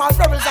protect me from all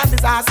perils and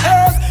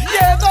disasters.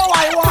 Yeah, though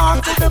I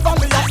walk to the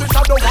valley of the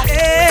shadow of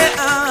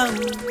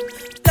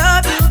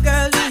Love you,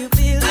 girl, do you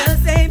feel the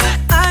same?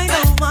 I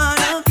don't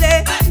wanna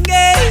play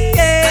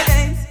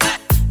games.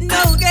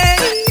 No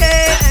games.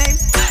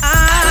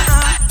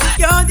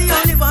 You're the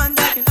only one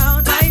that can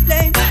out my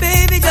flame.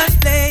 Baby, just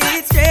play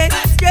it straight.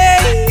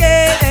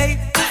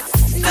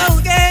 No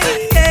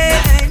games.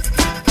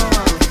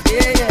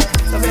 Yeah.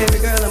 So baby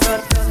girl, I'm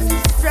not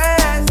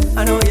stressed. I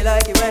know you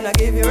like it when I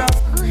give you up.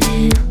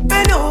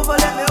 Bend over,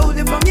 let me hold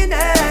it from your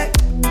neck.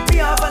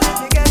 Be off and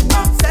let me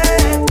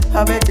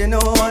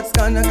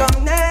gonna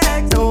come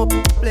next? No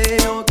play,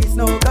 no kiss,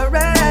 no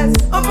caress.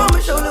 Up on my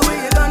shoulder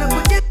where you gonna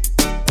put it?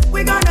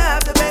 We gonna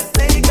have the best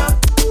makeup.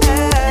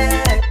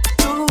 Hey,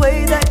 the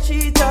way that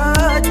she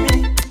touched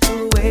me,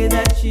 the way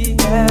that she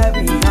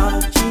carry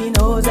on, she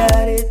knows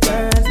that it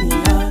turns me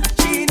on.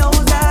 She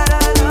knows that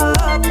I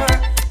love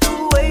her,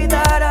 the way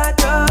that I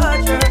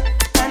touch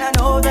her, and I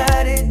know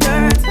that it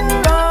turns her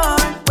on,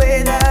 the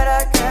way that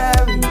I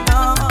carry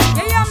on.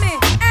 You hear me?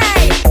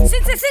 Hey,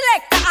 since it's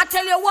selector, I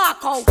tell you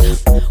walk out,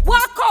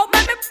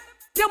 make me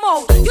your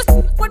mouth. You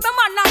with my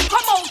man and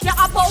come out, you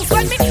about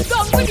when me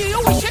done with you, you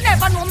wish you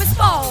never know me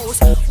spouse.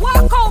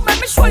 Walk out,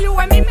 make me show you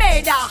when me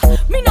made her.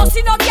 Me no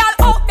see no girl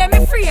out there, me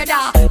afraid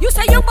her. You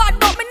say you bad,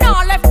 but me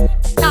nah left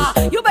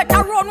her. You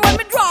better run when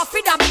me draw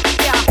for them.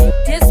 Yeah.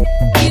 This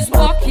is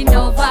walking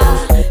over,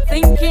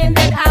 thinking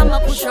that I'm a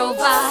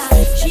pushover.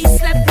 She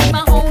slept with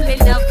my only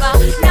lover.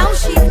 Now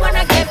she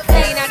wanna get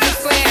played at the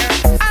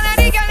square. All of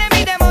the girls let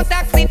me them out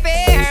taxi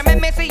fare.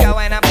 Make me see you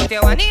when I put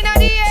you one in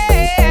the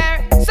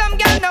air. Some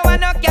girl know I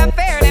knock your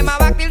fair. Them a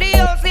walk till the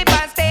whole sleep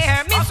and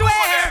stare. Me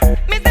swear,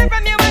 me say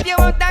from you if you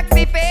want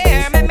taxi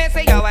fare. Make me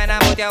see you when I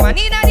put you one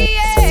in the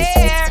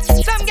air.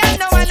 Some girl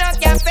know I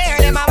knock your fair.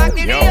 Them a walk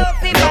till the whole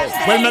sleep and stare.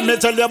 Well, me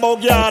tell you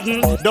about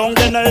garden. Don't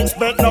get no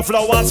expect no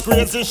flowers,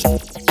 crazy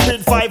shit.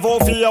 With 5 or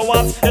 4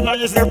 hours, then I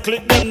use no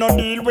click them, no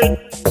deal with.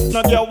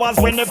 No hours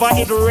whenever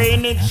it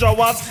rain, it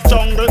showers.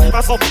 Jungle,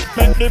 pass up,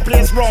 make the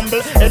place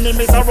rumble.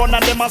 Enemies are run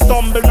and them a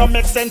stumble. No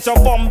make sense, you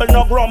fumble,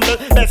 no grumble.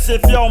 Best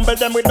if you humble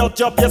them without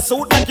up your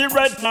suit like you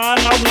red man.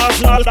 Now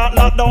national that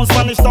lockdown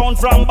Spanish town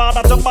from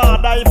border to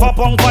border. If a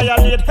punk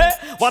violate, hey,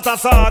 what a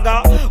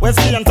saga. West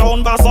Spain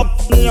town, pass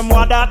up, name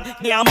what that.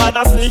 Yeah,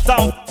 mother sleep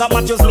town. That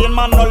matches lane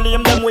man, no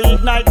lame. Them we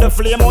ignite the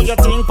flame. How you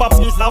think pops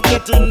is not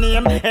getting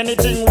name?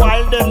 Anything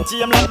wild, them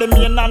team like the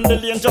main and the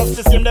lane. Just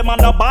the same, them on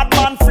the bad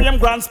man frame.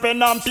 Grand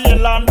spend and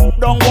Land.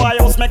 Don't go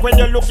house, make when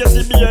you look, you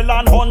see beer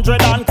land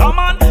 100 and come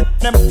on.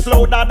 Them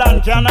louder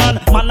than cannon.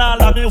 Man,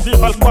 all of you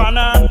people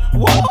banana.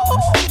 Whoa.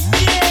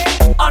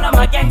 Yeah. All of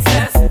my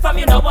gangsters, from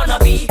you don't wanna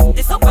be.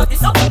 This up,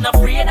 not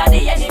afraid of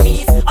the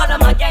enemies. All of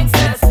my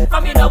gangsters,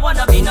 from you don't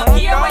wanna be. No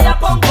care where you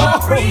come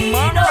for free,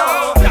 no.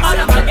 All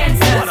of my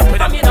gangsters,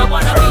 from you don't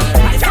wanna be.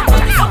 This up,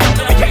 not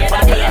afraid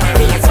of the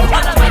enemies.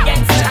 All of my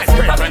gangsters,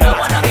 from you don't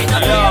wanna be. No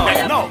care where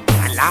you come for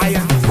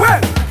free,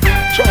 no.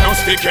 Well, no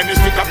stick any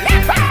stick up.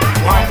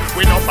 Why?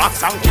 We no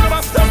box and keep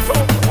us step so.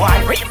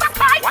 Why?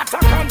 What a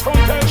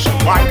confrontation.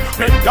 Why?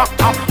 Make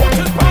doctor put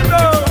his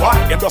panda.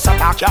 Why? Them just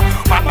attack ya,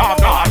 man not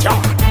got ya.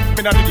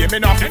 Me not the game, me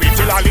not fi wait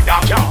till all the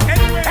dark ya.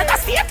 And I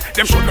see it,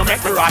 them should no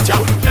make me rat ya.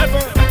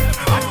 Never.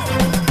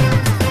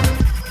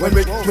 When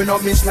we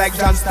not miss like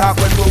John Stark.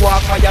 When we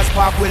walk fire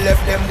spark, we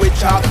left them with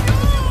chalk.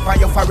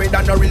 Fire foreign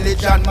and no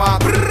religion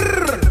mark.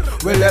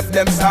 We left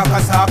them sock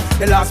a sock.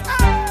 The last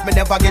me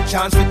never get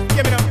chance with.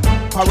 Give me now.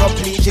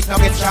 Paraplegic, no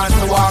get chance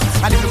to walk.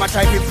 And if you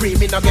try to free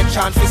me, no get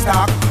chance to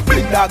start.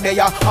 Big dog there,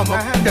 I'm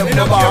up, them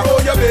no bar.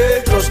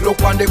 Just look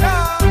on the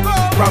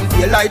from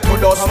daylight to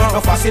dusk.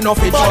 No fast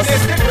enough, it just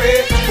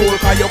fool,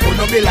 cause you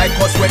couldn't be like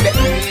us when they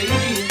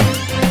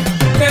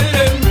tell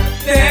them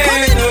they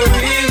ain't no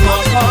real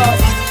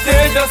motherfuckers.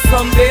 They're just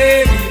some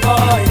baby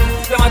boy.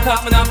 Them a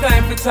talk, man, I'm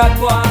time to chat,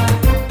 boy.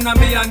 And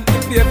me and the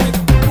baby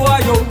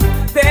boy, yo.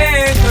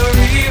 They ain't no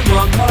real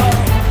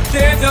motherfuckers.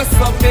 They're just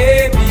some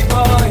baby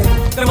boy.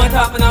 Them a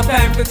talk, man, I'm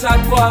time to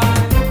chat, boy.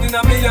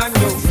 And me and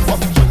you.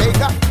 From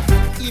Jamaica,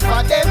 if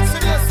I them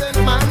serious,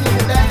 man, you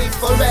live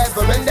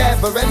forever and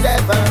ever and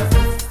ever.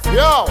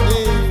 Yo,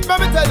 let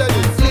me tell you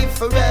this. Live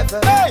forever.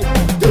 Hey,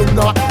 them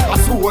not a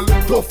soul,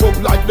 tough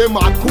up like them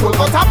are cool,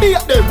 but I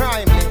beat them.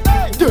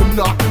 Them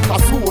not a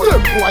soul,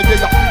 them boy they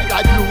are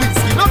like blue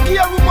whiskey. Not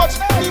care how much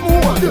him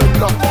hold. Them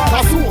not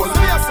a soul.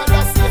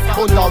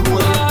 On the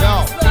road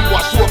now,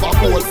 wash over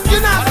cold. You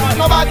not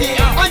nobody,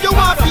 and you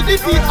want to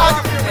defeat us.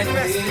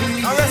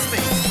 Arrest me.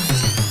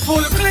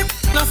 Full clip,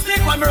 no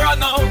stick when me run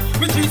now.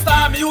 Me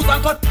 3-star me use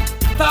and cut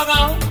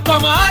around.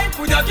 Come on,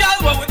 put your girl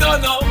what we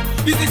don't know.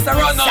 Business a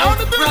run now,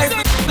 rise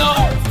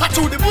now. I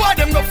chew the boy,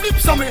 them go flip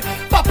some me.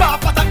 Papa,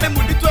 attack them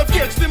with the 12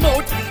 gauge the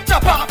mouth.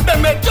 Chop off,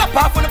 them make drop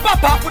off for the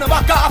pop off for the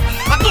back off.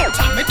 And don't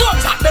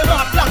chat them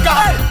off black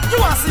off. You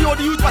want to see how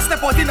the youth was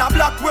step out in a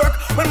black work.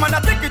 When man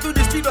I take it to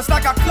the street just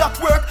like a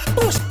clockwork.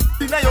 Push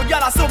now your girl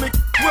I saw me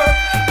work.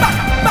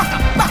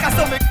 Back I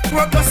saw me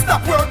work, just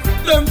stop work.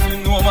 Them feel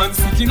no man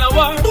sick in a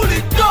war.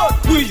 Bullet gun.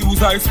 We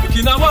use our speak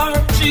in a war.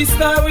 She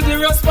start with the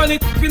rasp and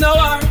it in a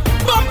war.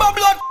 Bamba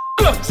blood.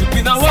 Chip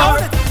in a war.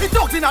 We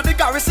talked in the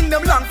garrison,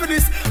 them long for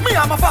this. Me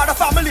and my father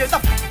family is a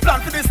plan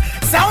for this.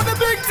 Sound the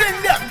big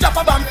thing, them drop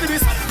a bomb for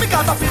this.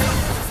 Because of it.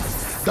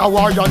 The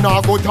warrior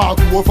now go talk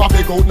over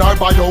big out nor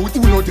buy out.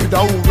 Who know did the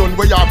who run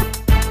where you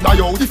fly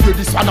out. If you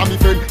this one of me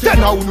friend, then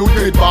now no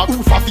dead back. Who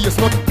for face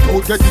not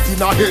don't get it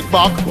in a head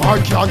back. War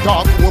can't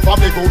talk over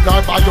big out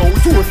nor buy out.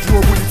 So if you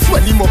will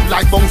swell him up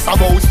like bounce a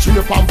mouse.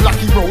 Straight from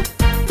Blackie Road.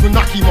 To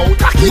knock him out,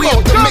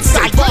 the mix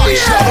side boy,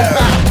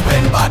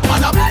 when bad man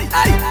up,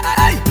 hey,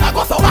 I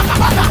go so baka,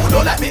 who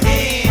don't let me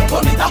in.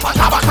 Don't need a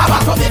baka,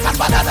 so they can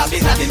bada than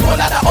business in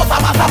Colada,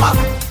 Osama.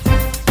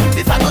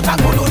 This is not a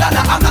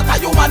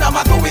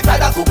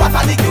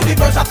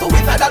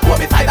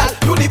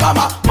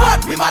mama.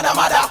 Mad we mada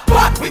mada,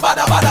 mad we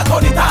bada bada.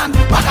 Turn it on,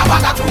 baga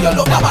baga to your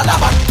love lava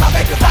lava. I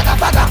make you saga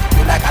saga,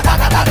 you like a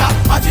daga daga.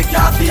 Magic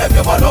can't see if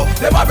you follow.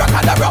 Them a rock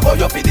and a rap, oh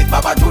you feed it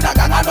Baba Juna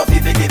gang and no see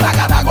the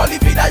daga daga. Only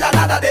feed a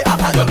another day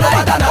after you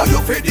know that. Oh you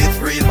feed this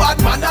real bad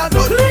man and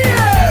no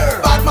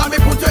clear. Bad man me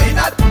put you in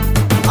that.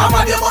 I'm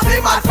a demon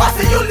say mad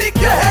fast you lick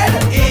your head.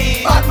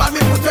 Bad man me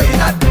put you in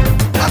that.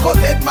 Nago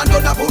dead man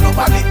don't have no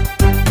panic.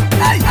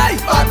 Hey, hey,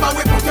 bad man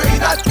we put you in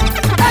that.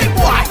 Hey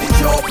boy, it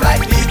show up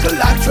like legal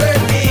and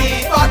trade.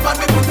 Bad man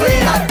we put you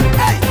in that.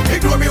 Hey,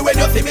 ignore me when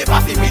you see me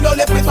passing. Me no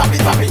left me swappy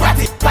swappy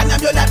ratty.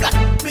 Tanyam you like black,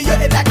 me your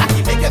head like a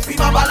key. Make you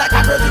scream about like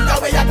a virgin the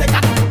way you take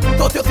a.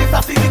 Don't your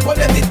sister see it,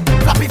 let it.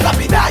 Flappy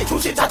flappy die,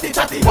 sushi chatty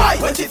chatty. Why?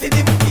 When she see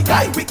the movie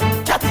guy, we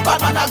chatty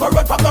bad man I go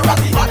run from the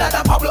ratty. Harder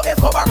than Pablo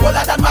Escobar,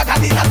 colder than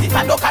Magadina.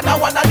 And look at the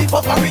one that the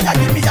first Maria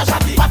give me a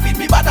shotty. Passing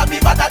me better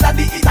than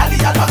the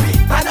Italian mafia.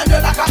 Tanyam you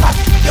like a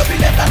party. You be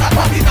left than a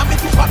party. Now me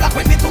too black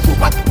when me too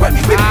bad. When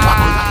me whip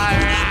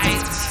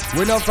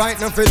we no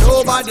frightened for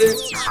nobody,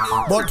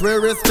 but we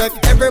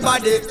respect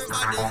everybody,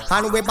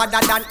 and we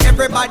better than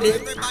everybody.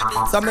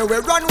 So me we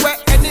run where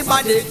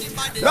anybody.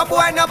 No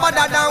boy no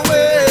better than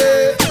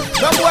we.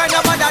 No boy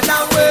no better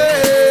than we.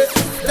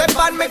 Step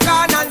on me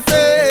can and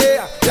say,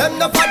 them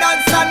no better than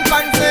stand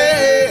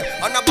fancy.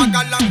 On a bag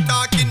of long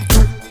talking.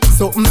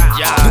 Something,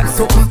 do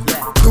something,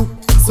 do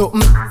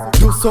something,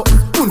 do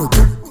something,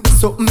 do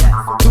something,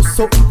 do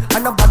something.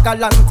 And a bag of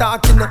long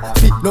talking.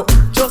 Feet no,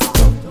 just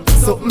do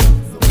something.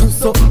 Do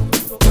something,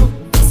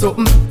 do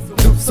something,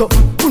 do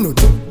something, do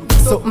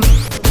something,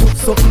 do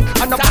something,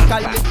 and a back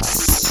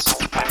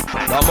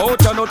the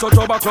motor no touch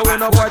tobacco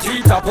when a boy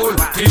tita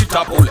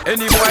pull,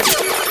 any boy.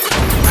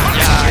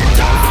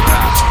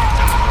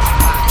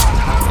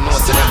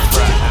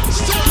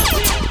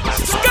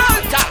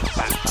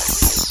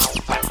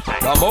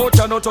 The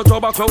motor no touch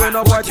tobacco when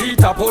a boy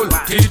tita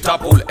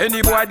pull,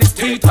 any boy this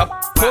tita.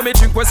 For me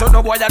drink so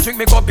no boy I drink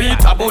me go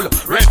beat a bull.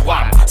 Red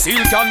one,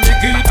 seal can me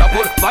get a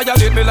bull.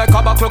 Violate me like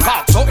a buckle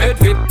cock, so head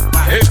whip.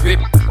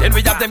 Then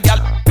we have them gal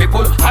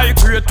people. High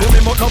grade to me,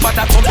 but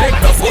nobody come take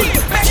the full.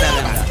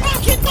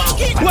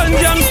 When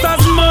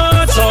youngsters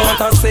march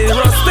out a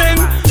serious thing,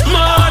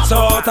 march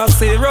out a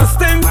serious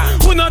thing.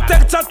 We not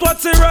take chat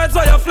what you ride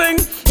while you fling.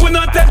 We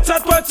not take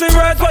chat what you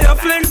ride while you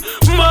fling.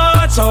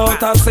 March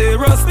out a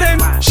serious thing.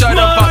 Shut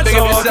up, march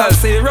out a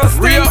serious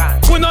thing.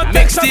 We not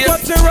take chat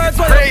what you ride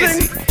while you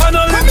fling. And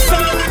all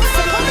listen.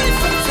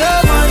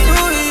 Yeah, man,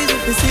 too easy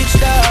to switch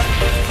that.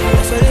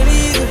 That's what it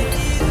is.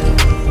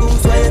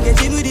 Who's why you get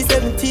in with the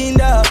 17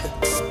 dog?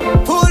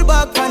 Pull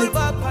back on it.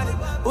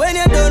 When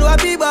you're done,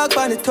 what be back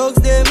on the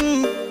thugs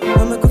them.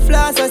 I make a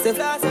flash as if.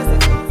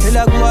 Tell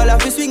a girl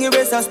if you swing your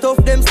wrist and stuff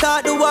them.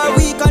 Start the war,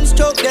 we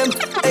construct them.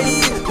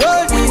 Hey,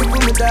 roll deep,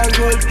 put me down,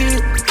 roll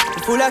deep.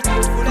 Full of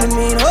I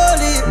mean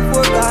holy.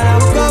 4 gone and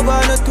we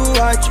cover no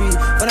 2 or 3.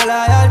 When a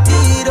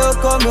loyalty don't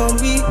come on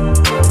me.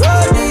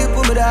 Roll deep,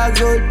 put me down,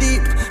 roll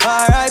deep.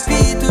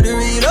 R.I.P. to the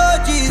real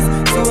OGs.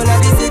 So when I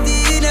the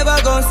city never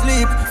gon'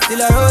 sleep.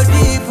 Still I roll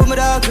deep, put me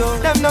down, roll.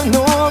 Them don't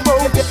know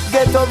about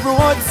get a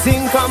road,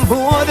 sink and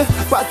board,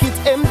 pocket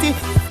empty.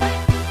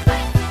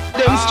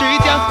 Them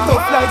street yeah,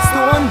 tough like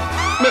stone.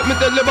 Make me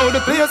tell you about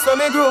the place where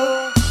me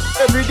grow.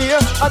 Every day,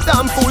 a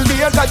damn full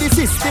day. Got the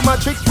system a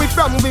trick we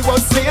from we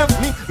was slave.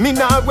 Me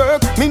nah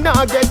work, me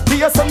nah get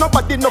pay. So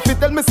nobody no fi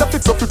tell me say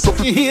fix up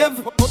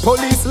behave.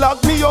 Police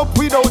lock me up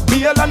without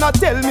bail and a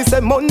tell me say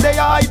Monday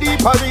I ID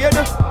parade.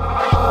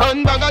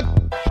 And bag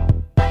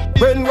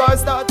of when war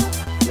start.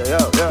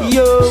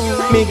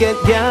 Yo, me get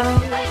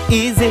down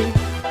easy.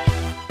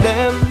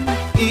 Them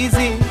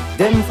easy.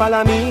 Them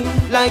follow me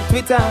like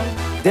Twitter.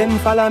 Them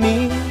follow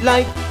me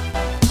like.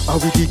 How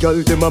we the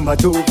girl them a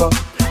mad over.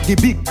 The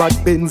big bad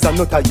Benz and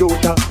not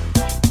Toyota.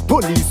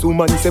 Police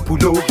woman say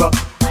pull over.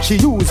 She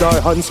use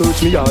her hand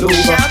search me all over.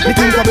 Me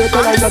think I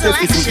brutalize a test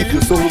to see if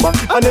you sober.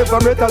 I never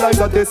brutalize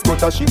a test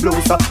but she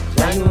closer.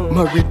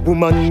 Married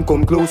woman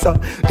come closer.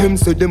 Them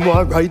say them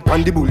want ride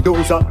on the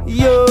bulldozer.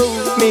 Yo,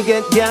 me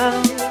get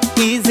down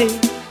easy.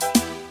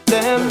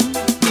 Them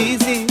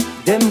easy.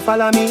 Them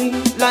follow me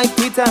like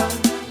Twitter.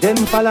 Them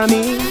follow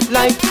me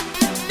like.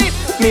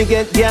 Me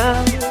get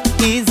down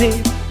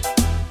easy.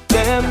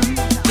 Them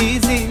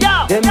easy.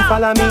 Them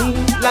follow me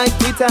like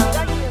Twitter.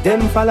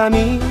 Them follow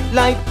me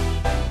like.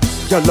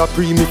 Y'all a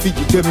pre me fi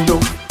give them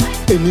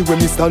love. Anyway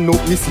me stand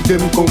up, me see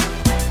them come.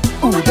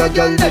 Who that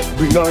girl let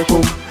bring her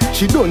come?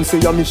 She don't say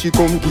a me she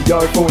come give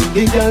her phone.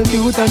 The girl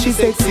cute and she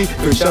sexy,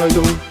 fresh and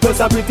young. Plus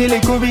a pretty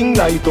little ring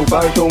light up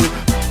her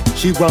tongue.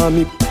 She want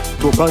me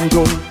up and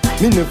down.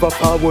 Me never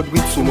forward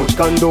with so much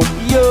condom.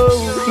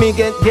 Yo, me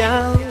get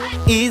down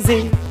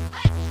easy.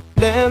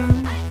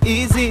 Them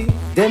easy.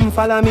 Them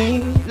follow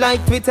me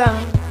like Twitter.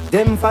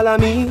 Them follow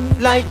me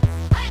like.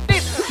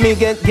 Me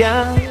get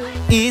down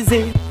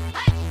easy.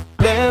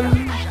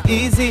 Them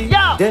easy.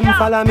 Them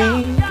follow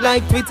me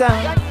like Twitter.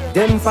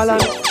 Them follow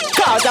me.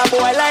 Cause a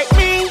boy like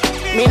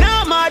me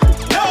not mad.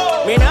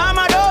 No. Me not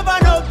mad over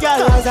no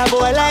girl. Cause a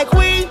boy like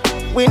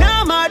we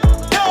not mad.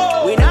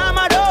 No. We not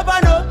mad over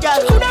no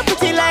girl. Coulda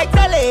pretty like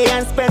Dolly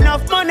and spend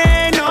enough money.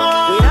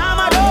 No. We not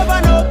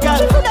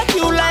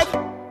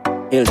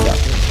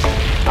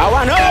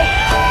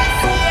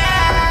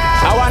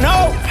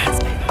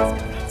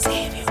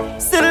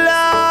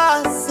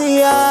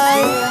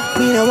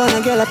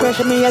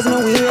pressure me as me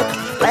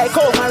wake. Like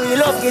how my real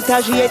love get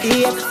a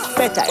shade.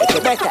 Better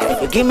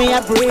if you give me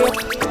a break.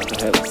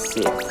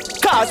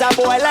 Cause a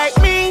boy like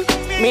me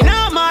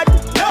not mad.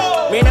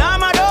 No. Me not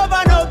mad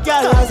over no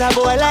girl. Cause a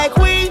boy like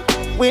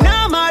we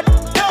not mad.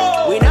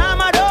 No. We not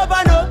mad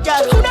over no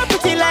girl. Coulda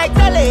pretty like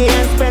Dolly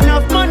and spend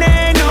enough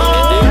money. No.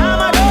 We not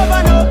mad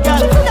over no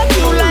girl. Coulda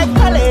cute like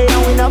Dolly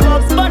and we no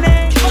Bugs Bunny.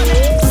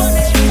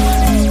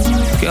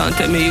 Can't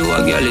tell me you a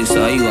girl is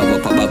so you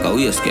have up a back a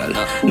waist girl.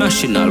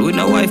 National, we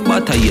no wife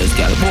but a years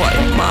girl.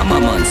 Boy, mama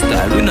man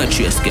style, we no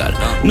chase girl.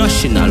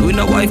 National, we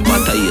no wife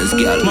but a years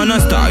girl. Man a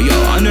star, yo,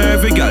 and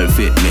every girl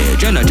fit me.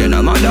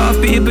 Jenna, mother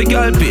of people,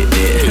 girl fit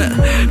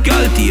me.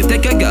 Girl thief,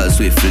 take a girl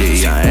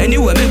swiftly.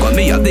 Anyway, me got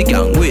me have the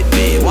gang with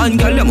me. One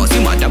girl, you must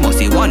see mad, must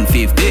see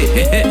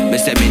 150. Me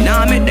say me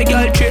nah make the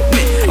girl trip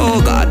me.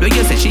 Oh God, when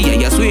you say she yeah,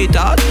 your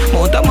sweetheart.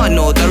 Mount a man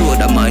out the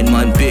road, a mind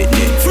man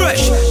pitney.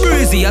 Fresh,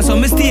 breezy, and so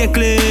me stay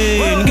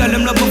clean. Girl,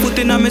 them love me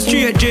putting on me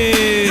straight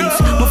jeans.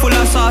 Me full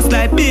of sauce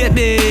like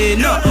baby.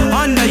 No,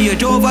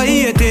 underage over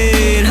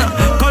 18.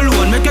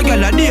 Cologne make a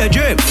girl a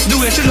daydream. The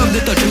way she love the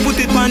touch, she put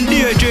it on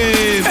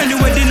daydream.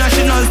 Anyway, the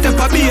national step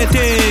a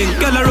beating.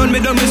 Girl around me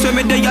down, me say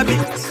me day a bit.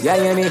 Yeah,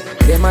 hear me,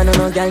 them man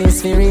no girl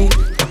is free.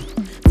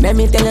 Let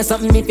me tell you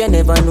something if you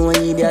never know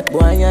idiot boy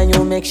and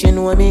you make she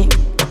know me.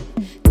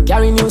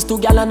 Carry news to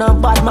gal and a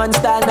bad man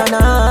style,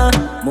 na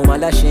Mama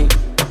lashy.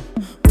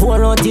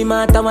 Pour out the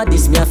matter what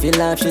this me I feel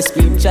like. She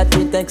scream chat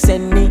me text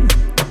send me.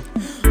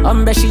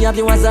 She have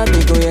you as a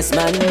big waist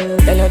man.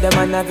 Tell you the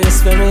man have his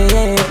spirit,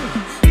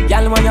 yeah.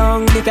 Gal when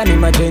young, they can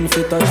imagine if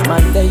you touch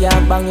man, they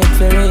are bang it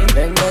for it.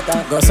 Then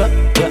better go so,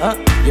 yeah.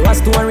 You a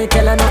story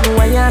teller, nothing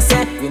what you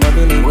say. We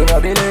no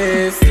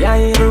believe. Yeah,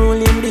 you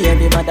ruling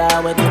baby mother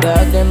when the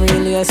dog them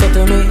really say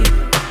to me.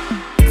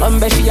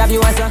 She have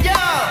you as a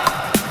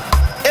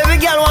Every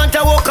girl want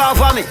to walk off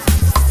of me.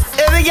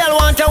 Every girl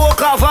want to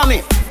walk off of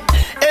me.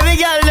 Every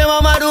girl them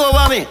a mad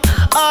over me.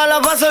 All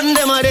of a sudden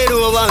them a dead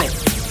over me.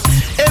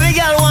 Every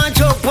girl want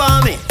choke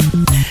on me.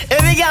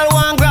 Every girl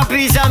want grab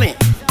piece of me.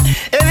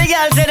 Every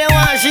girl say they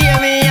want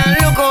share me. And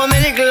look how me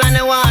little and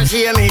they want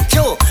share me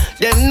too.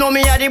 Them know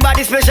me a the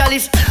body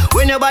specialist.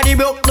 When your body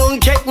broke,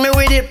 don't check me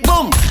with it.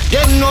 Boom.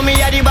 Them know me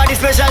a the body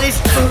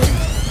specialist.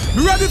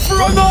 Ready for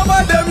run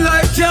over them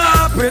like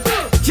carpet.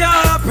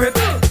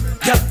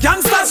 Yeah,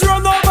 gangsters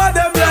run over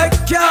them like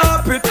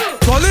carpet.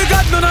 Only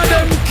got none of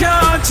them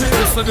can't cheat.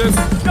 Listen to this.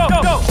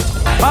 Go.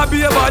 I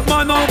be a bad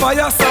man over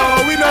your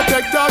soul. We no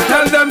take that.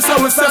 Tell them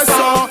so we say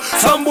so.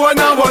 Some boy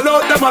now will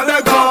out them a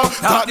let go.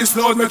 That is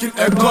loud make it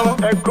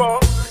echo.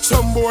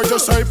 Some boy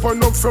just hype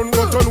on up front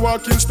button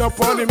walking snap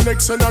on him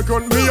next and I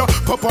gun me a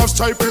pop off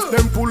stripe if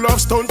them pull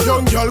off stunt.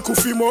 Young girl could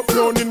film up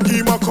round in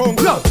game a kong.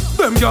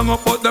 Them young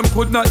up but them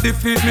could not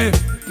defeat me.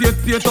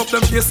 Paint up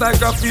them face like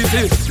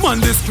graffiti. Man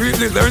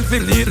discreetly learn to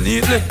lead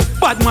neatly.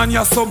 Bad man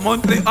ya so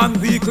monthly and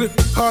weekly.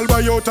 All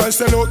by out and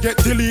sell out get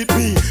delete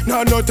me.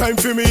 Now no time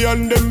for me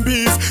and them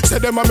beef. Say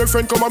them and my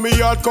friend come on me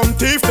yard come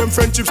thief. Them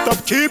friendship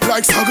stop keep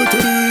like saga to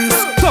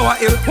this. Flower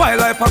hill,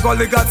 wildlife a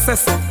gully God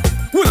says so.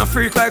 We no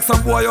freak like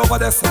some boy over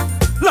there so.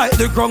 Like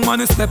the ground man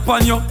is step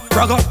on you.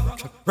 Brag up,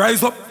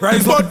 rise up.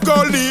 But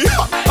gully,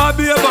 I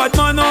be a bad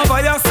man over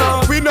here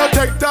so. We no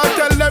take that,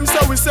 tell them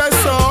so we say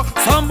so.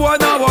 Some boy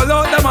now will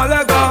out them a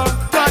leg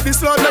up. That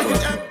this loud like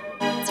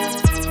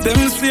it. Them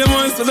same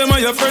ones, so them are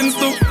your friends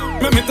too.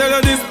 Let me tell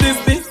you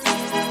this.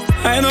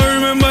 I don't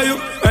remember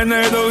you, and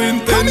I don't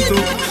intend to.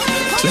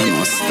 They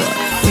must start.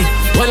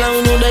 Well, I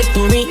know that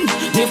to me.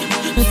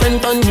 If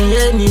friend on the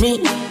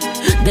enemy,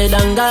 dead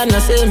and gone, I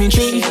say me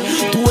tree.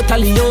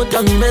 Totally out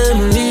of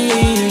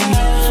memory.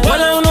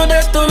 Well, I know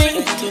that to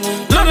me.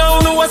 No,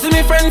 no, what's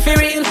me friend for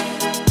real?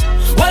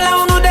 Well,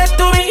 I know that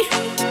to me.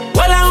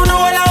 Well, I know.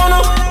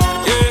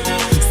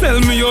 Sell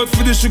me out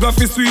for the sugar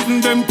fi sweeten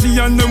them tea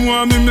and them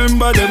want me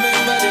remember them.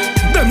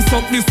 Them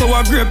suck this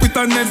sour grape with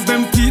a nets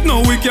them teeth.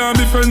 Now we can't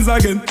be friends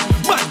again.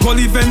 Bad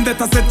gully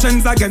vendetta set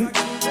trends again.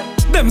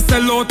 Them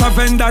sell out a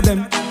vendor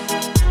them.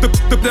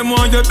 Them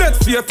want your dead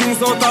fear things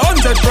out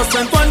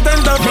 100%.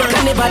 110 the Make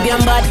a never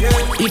damn bad.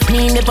 If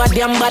me never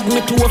damn bad,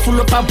 me too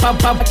full of pop.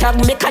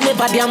 Make a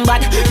never damn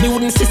bad. Me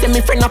wouldn't see me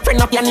friend up.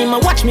 Ya name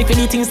watch me for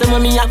the things them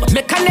me have.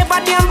 Make a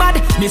never damn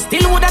bad. Me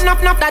still woulda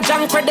knock that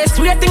junk credit.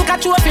 Sweet think I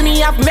chew for me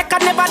have. Make a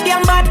never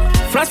damn bad.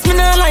 Frost me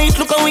no light.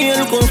 Look how you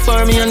looking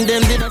for me and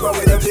them did.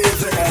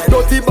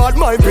 Dirty bad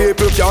my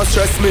people can't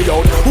stress me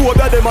out.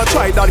 Whoever them a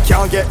try that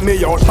can't get me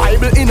out.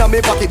 Bible in a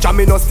me pocket and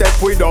me no step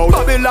without.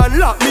 Babylon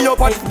lock me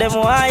up and them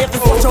why.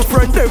 Watch a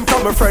friend them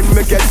from a friend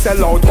me get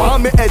sell out.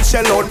 Want me head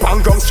shell out,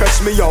 bang gun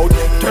stretch me out.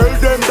 Tell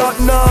them that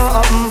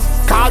nah happen.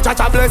 Cause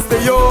Jah bless the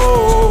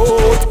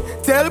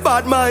youth. Tell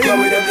bad mind where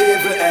with them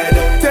evil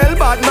head. Tell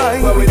bad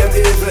mind where with them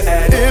evil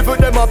head. Evil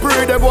them a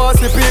pray them want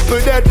see people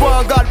dead.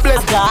 Want God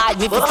bless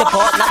God, you fit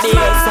support not the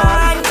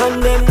son.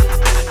 Condemn.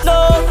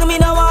 No, me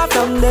no want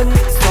from them.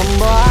 Some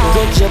boy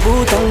get your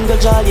boot and go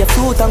jolly, your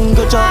foot and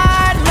go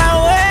jolly.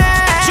 Now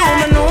show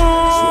me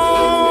know.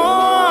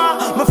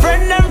 My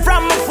friend them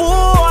from my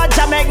forge,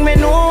 I make me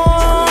know.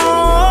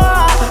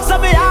 So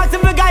me ask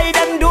if I guide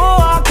them do.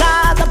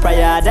 Cause the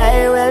prayer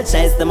they will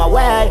them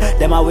away.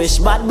 Them I wish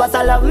bad, but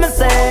I love me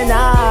say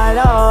nah,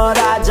 no,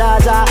 that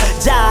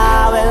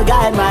Jah will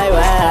guide my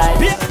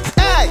way.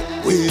 Hey,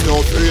 we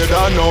no afraid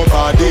of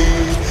nobody,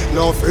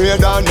 no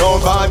afraid of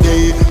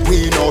nobody.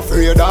 We no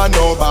afraid of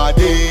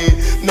nobody,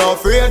 no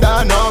afraid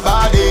of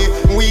nobody.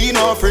 We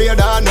no afraid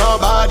of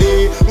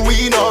nobody,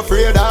 we no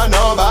afraid of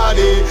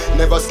nobody.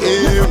 Never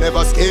scared,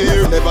 never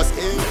scared, never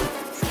scared.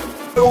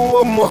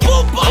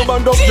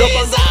 Band up your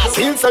band.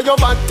 Since your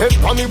bad take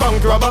for me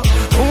bank robber.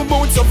 Two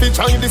boots of each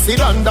hand, this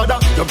is under.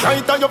 You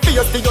bright on your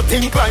face, till you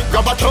think like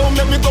grabber. Don't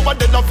make me go a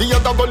dead of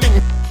your double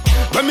link.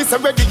 When me say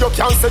ready, you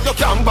can't say you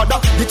can't bother.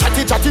 The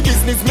chatty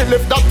business, me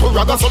left that to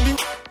ragga. So me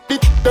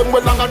them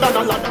well longer than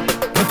a ladder.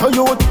 Get a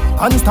youth,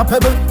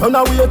 unstoppable, run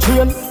away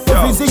train.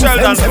 Everything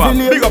sense, every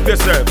lane. Big up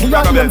yourself. He a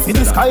aim for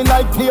the sky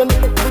like plane.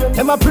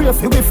 Them a pray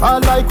for we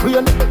fall like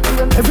rain.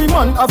 Every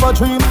man have a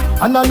dream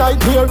and a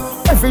nightmare.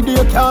 Every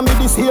day can't be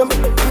the same.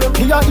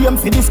 He a aim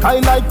for the sky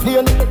like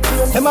plane.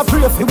 Them a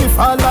pray for we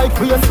fall like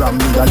rain. From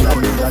me a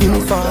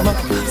informer,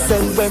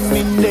 say when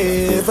me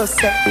never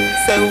say.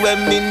 Say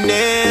when me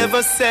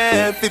never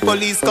say. The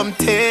police come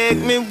take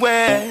me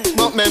where.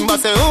 But member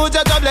say who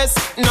just bless,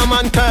 no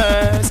man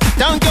curse.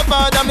 Thank you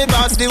Father, me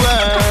pass the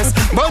worst.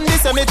 But me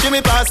cemetery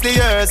me pass the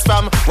years.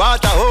 From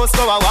water hose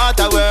to a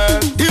water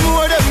world. The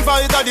more them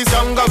fight, the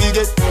stronger we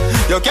get.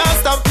 You can't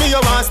stop me, you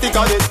want stick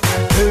on it.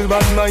 Tell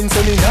bad mind,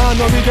 say me nah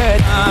no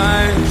regret.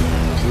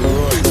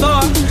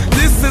 So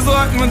this is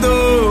what me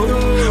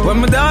do when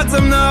my dogs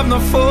them not have no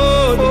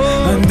food.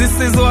 And this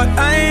is what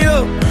I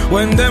do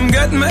when them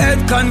get my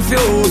head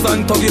confused.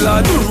 And tuggy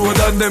lad do road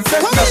and them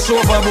fake dash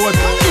overboard.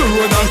 Do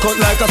road and cut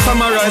like a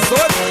samurai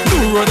sword. Do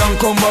road and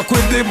come back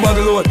with the bag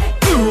load.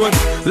 Do road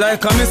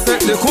like a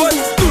mistake the code.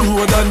 Do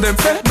road and them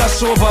fake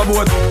dash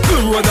overboard. Do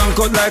road and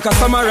cut like a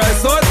samurai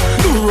sword.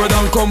 Do road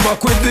and come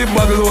back with the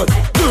bag load.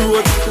 Do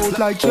road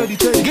like Cheddy.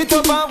 Get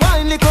up and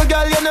wine, little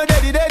girl, you know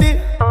daddy.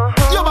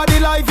 Your body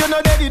life, you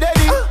know daddy.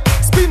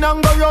 Spin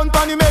and go round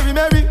pon the merry.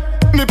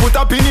 Me put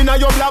a pin in a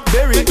your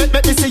blackberry.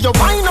 Let me see you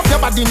wind up your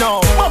body now.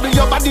 Bubble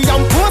your body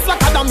and pose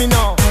like a dummy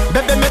now.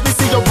 Baby, let me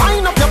see you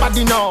wind up your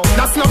body now.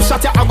 That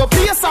snapshot, I go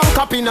play some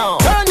copy now.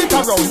 Turn it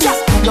around, yeah.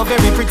 You're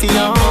very pretty,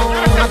 young.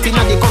 Nothing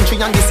in the country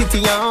and the city,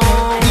 young.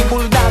 The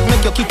bulldog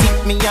make your kitty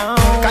me, young.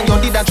 Can you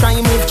did a try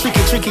move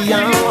tricky,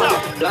 young?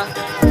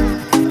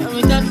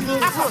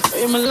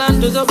 In my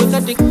land, there's always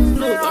a dick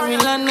load. In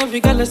my land, every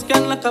girl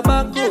scan like a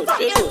barcode.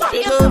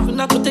 Straight up,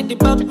 and I could take the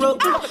back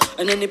road.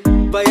 And then they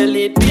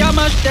violate me, I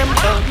mash them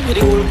down. With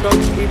the whole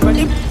crowd scream on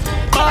the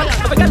ball.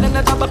 Every girl in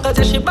the top,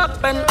 cause she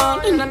back and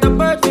on. In the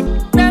bird,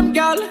 them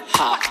girl.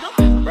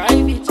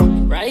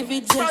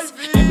 Private jets.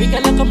 Every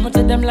girl I come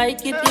to them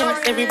like it,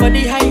 yes.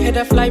 Everybody high head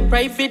a fly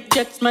private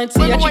jets. Might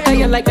see a chick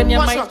you like and you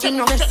might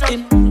invest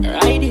in.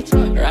 Ride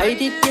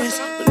it, yes.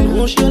 But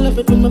no, she'll love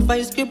it when my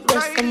vice get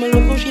breast. I'm a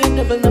love how she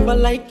never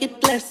like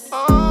it less.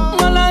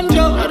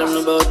 Malandro, I don't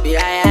know about the IL.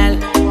 I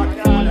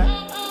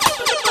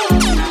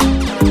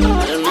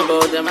don't know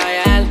about them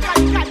IL.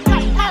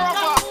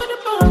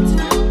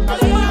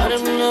 I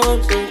don't know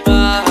about them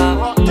bar.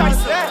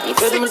 You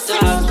fed them talk,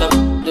 stop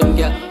them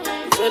girl.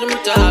 You fed them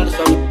talk,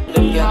 stop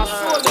them girl.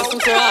 Just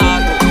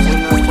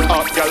some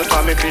Up, girl,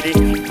 for me pretty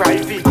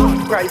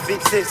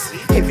private sis.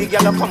 Every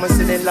girl a come and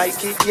say they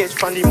like it. Yes,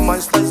 from the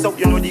monsters out,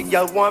 you know the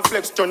girl want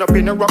flex. Turn up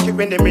in a rocket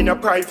when them in a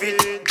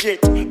private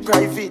jet.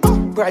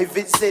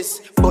 Private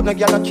sis. But no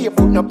girl a care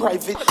about no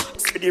private.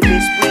 See the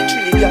miss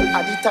preaching, the girl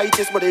are the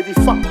tightest. But every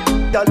fuck,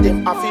 girl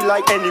them I feel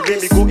like anyway.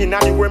 Me go in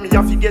anywhere, me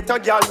have to get a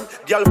girl.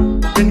 Girl,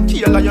 then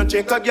kill lion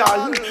check a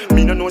girl.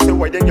 Me no know say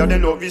why them girl they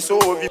love you so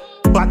heavy.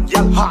 But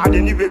girl hard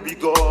anywhere we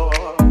go.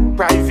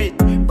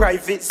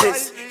 Private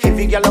sis.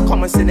 Every girl a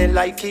come and say they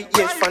like it.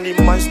 Yes, from the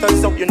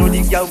monsters up, you know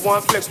the girl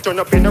want flex. Turn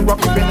up in a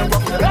rocket,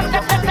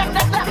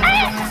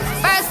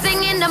 First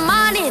thing in the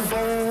morning,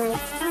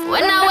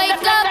 when I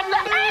wake up,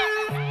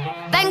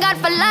 thank God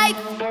for life.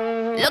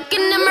 Look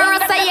in the mirror,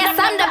 say yes,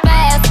 I'm the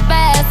best.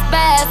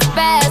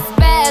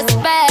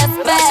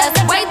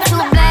 Way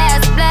too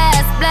blessed.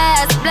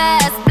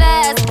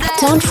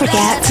 Don't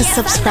forget to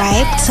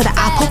subscribe to the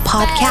Apple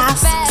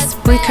Podcasts,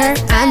 Spreaker,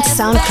 and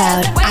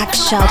SoundCloud at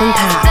Sheldon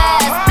Path.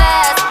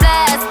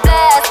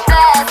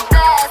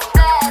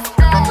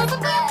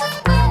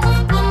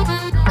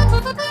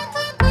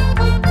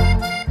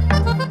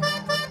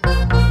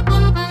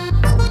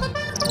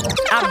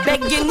 I'm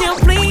begging you,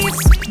 please,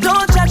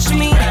 don't judge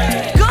me.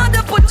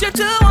 Gonna put you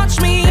to watch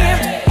me.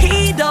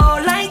 He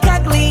don't like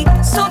ugly,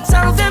 so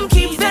tell them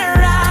keep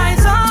their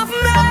eyes off me.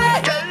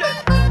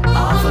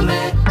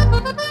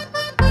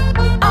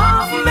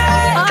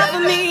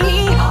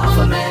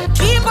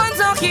 Keep on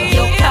talking.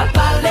 You can't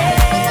ballet.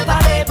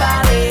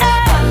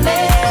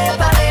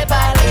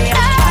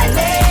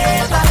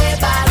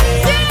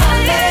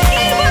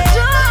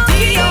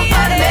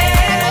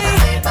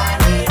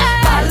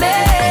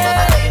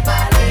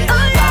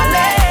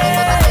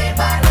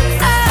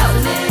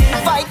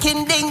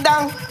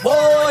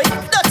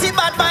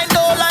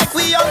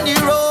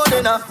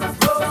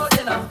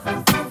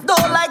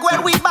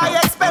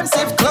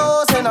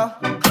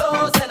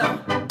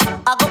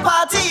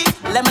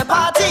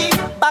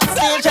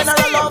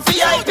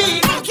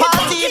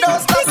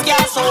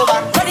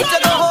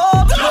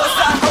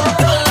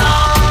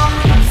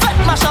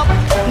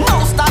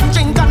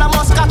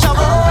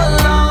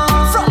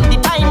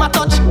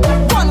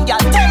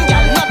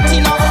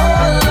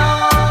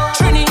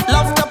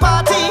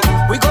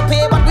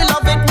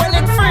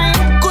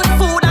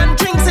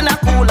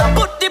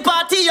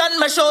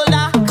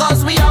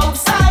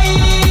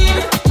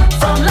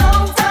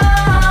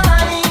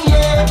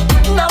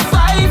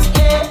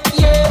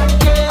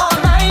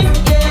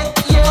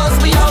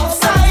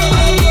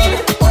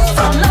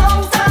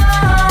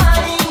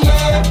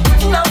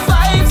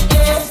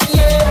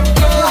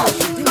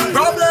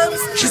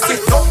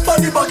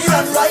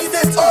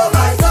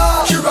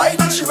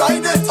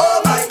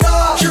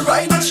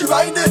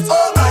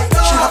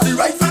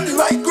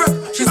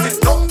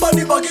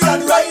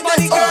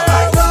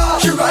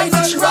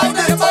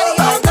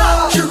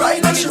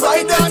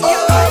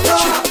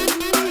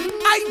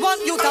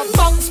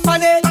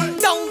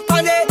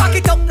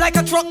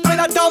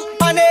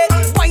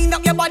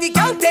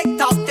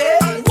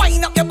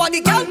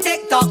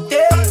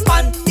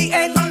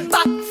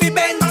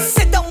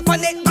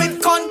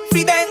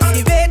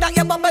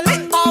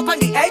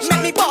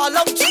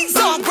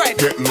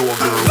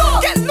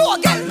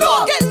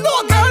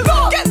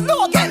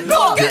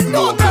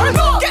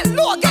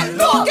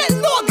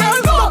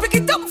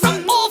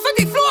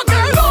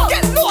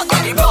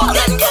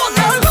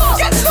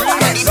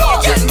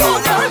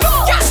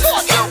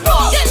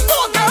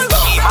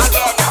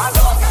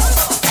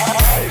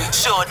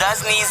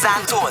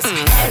 toes.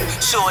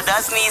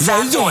 Shoulders, knees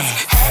and toes.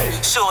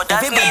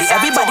 Shoulders, knees and toes.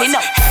 Everybody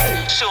know.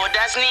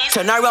 Shoulders, knees.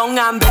 Turn around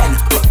and bend.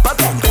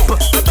 Bend.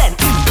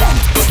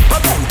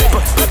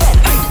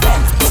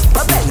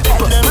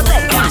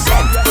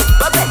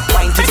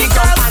 Wine to the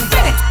ground and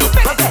bend.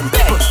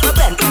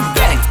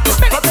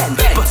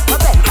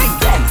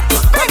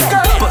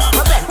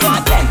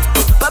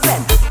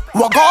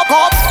 Walk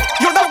up,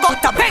 you know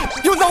got to bend.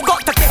 You know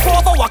got to take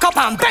over, walk up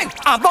and bend.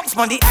 And box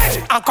on the edge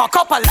and cock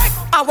up a leg.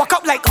 And walk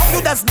up like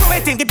you just do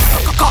it in the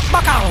cock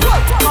back and roll.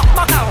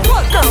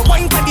 Girl,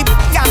 wine to the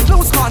and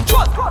lose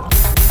control. On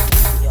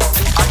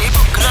the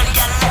Brooklyn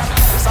gal,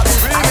 on the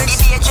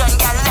Bajan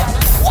gal.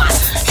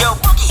 Yo,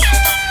 Boogie,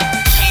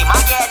 she my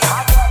gal.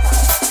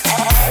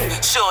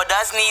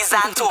 Shoulders, knees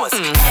and toes.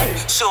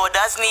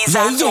 Shoulders, knees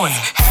and toes.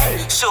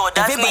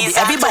 Shoulders, knees and toes.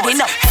 Everybody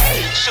know.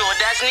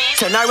 Shoulders, knees.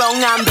 Turn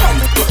around and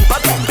bend.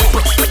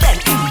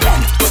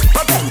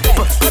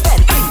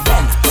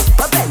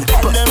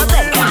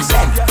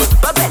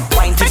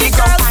 Wine to the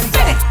ground and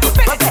bend.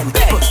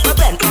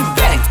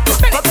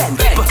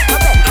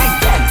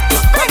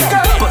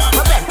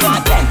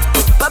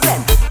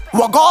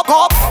 Walk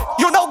up,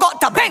 you know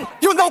got to bend.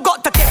 You know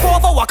got to take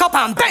over, walk up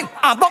and bend.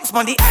 And box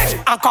on the edge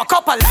and cock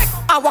up a leg.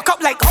 And walk up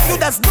like you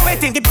just do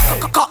it in the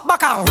cock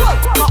back and roll.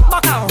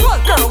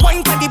 Girl,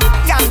 wine to the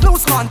and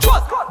lose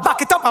control.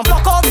 Back it up and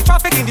block all the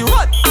traffic in the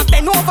road. And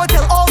then over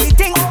till all the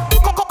things.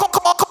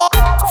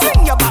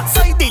 Fling your back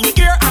side in the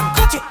air and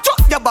catch it.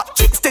 Drop your butt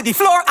cheeks to the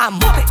floor and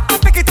mop it.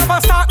 And pick it up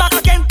and start back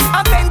again.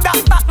 And bend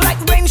that back like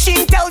when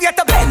she tell you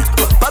to bend.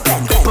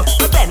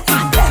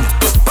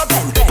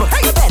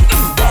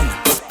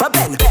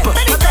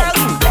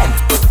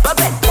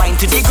 Wine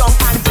to the ground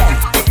and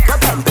bend.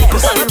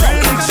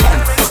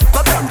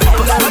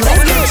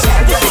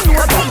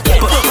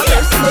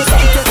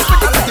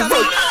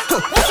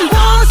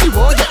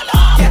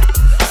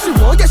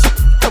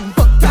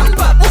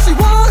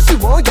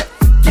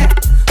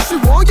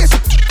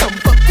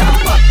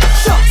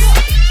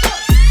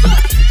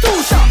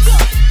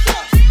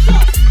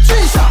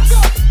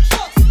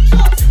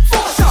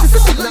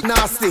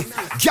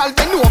 Girl,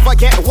 bend over,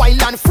 get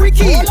wild and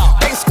freaky.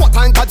 Then squat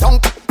and go down.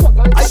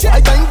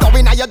 I bend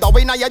down in your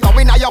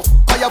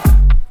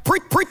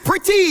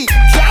pretty.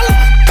 Girl,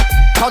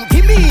 come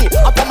give me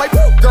up on my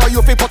girl.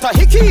 You feel put a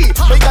hickey.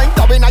 Bend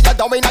down in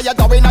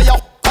your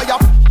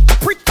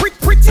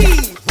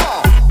pretty.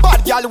 Bad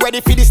girl,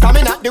 ready for the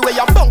stamina. The way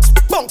you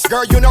bounce,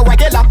 girl, you know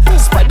regular.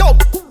 Spread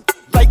out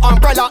like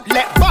umbrella.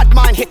 Let bad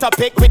man hit a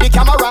pic with the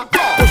camera.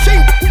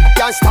 Pushing,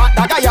 can't start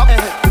the guy up.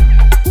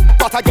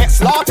 Gotta get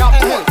slaughtered.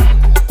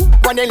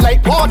 Running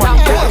like water.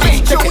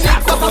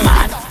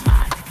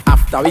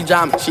 After we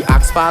jam, she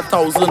asked for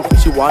 1,000.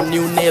 She want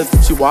new nails,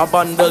 she want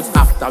bundles.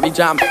 After we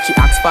jam, she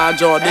asked for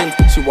Jordans.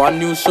 She want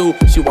new shoe,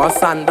 she want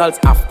sandals.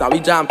 After we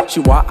jam, she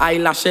want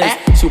eyelashes.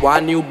 She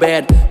want new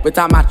bed with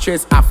a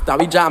mattress. After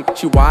we jam,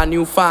 she want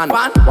new fan.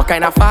 What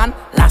kind of fan?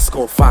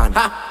 Lasco fan.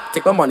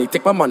 Take my money, girl.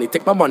 Take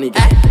my money,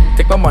 girl.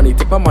 Take my money, girl.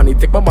 Take my money,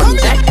 girl. Take my money,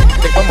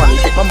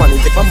 girl.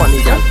 Take my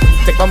money, girl.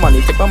 Take my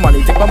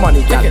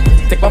money, girl.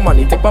 Take my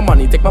money, girl.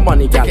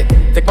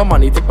 Take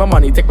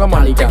my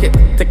money, girl.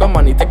 Take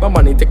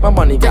my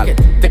money, girl.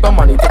 Take my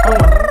money, girl.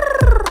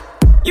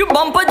 You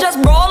bumper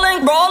just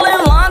brawling.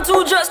 Line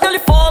 2 just nearly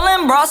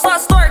falling. Bra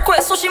start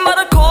quick, so she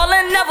mother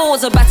calling. Never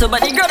was a better,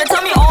 but the girl to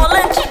tell me all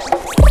in.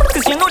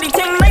 Cause you know the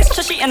thing nice,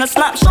 so she in a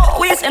snapshot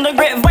waist in a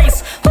great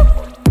vice.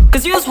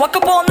 Cause you just walk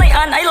up all night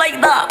and I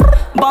like that.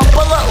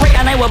 Bumper look right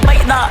and I will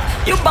bite that.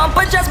 You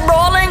bumper just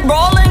brawling.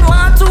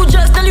 Line 2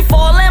 just nearly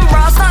falling.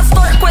 Bra start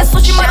quick, so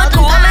she mother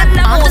calling.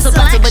 Never was a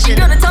better, but the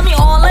girl to tell me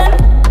all in.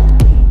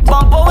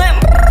 Bumper whip.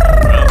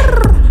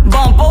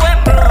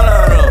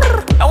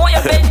 I want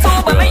your big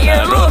toe, but make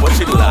your look. What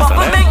she do last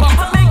time,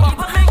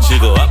 She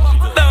go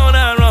up, down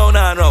and round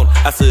and round.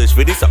 I search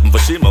for this something for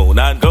she moan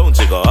and ground.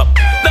 She go up,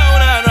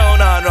 down and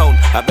round and round.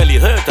 Her belly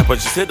hurt up when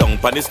she sit down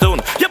on the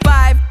stone. You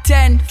 5,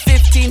 10,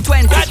 15,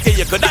 20. That day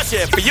you could dash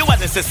here for you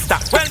and the sister.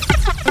 When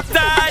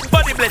died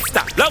body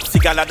blister. Love she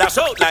gala dash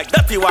out like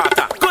dirty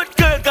water. Good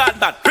girl got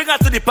bad, bring her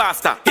to the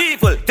pastor.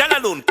 Evil, tell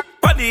alone,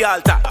 on the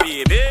altar.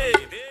 Baby,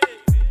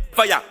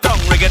 fire, tongue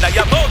ringing at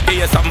your mouth. Give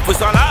you something for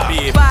some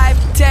baby.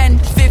 5, 10,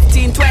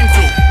 15,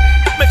 20.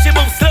 Make she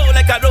move slow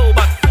like a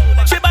robot.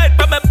 She bite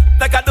from me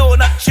like a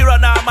donut. She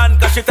run her man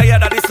cause she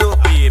tired of the slow.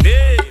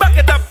 Back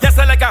it up just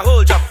like a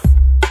whole jump.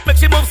 Make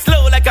she move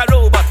slow like a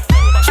robot.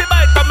 She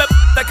bite from me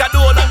like a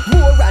donut.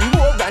 More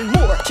and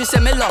more. She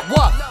said me love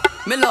walk.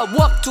 Me love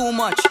walk too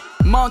much.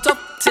 Mount up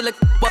till it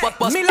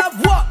bust. Me love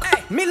walk.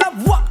 Me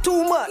love walk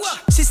too much.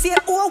 She said,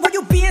 oh, why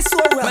you being so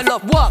rough? Me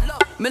love walk.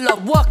 Me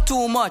love walk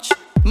too much.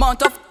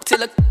 Mount up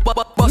till it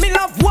bust. Me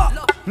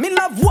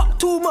love walk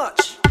too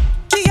much.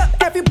 Kia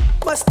every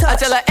must touch. I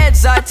tell her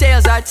heads are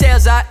tails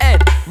are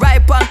head.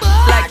 Right punk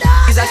like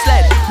is a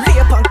sled.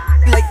 Lay punk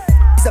like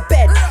is a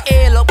bed.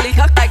 A lovely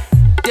like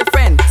your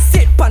friend.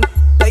 Sit punk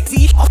like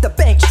Z off the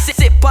bench.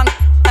 Sit punk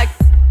like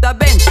the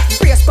bench.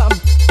 Brace pump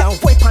down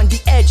wipe on the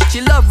edge.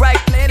 She love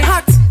right lady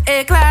hot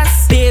A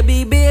class.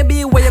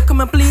 Baby, where you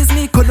come and please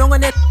me? Go down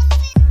on it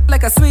like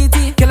like a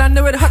sweetie. Girl, I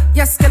know it hot,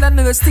 yes, girl, I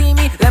know it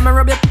steamy. Let me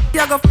rub your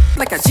you go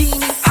like a genie.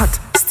 Hot,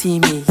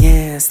 steamy,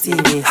 yeah,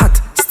 steamy.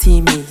 Hot,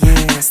 steamy,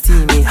 yeah,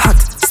 steamy. Hot,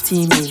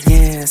 steamy,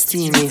 yeah,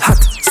 steamy.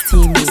 Hot,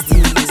 steamy,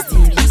 steamy,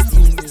 steamy,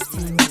 steamy,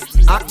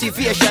 steamy.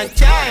 Activation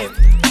time.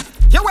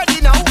 You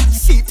ready now?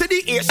 C to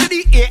the A to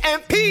the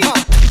A-M-P.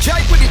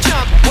 Jive with the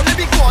champ, wanna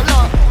be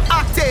caller.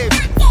 Active,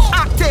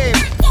 active,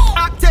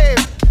 active.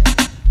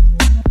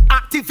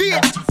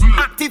 Activate,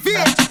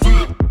 activate.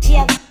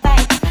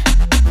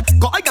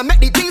 Go I can make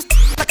the things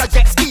like a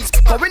jet skis.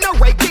 Going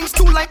away things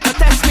too like a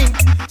test me.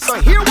 So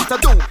here what I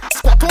do.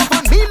 Squat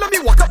over me, let me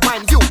walk up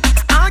behind you.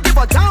 I give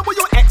a damn what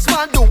your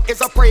ex-man do.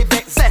 It's a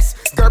private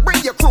zest. Girl,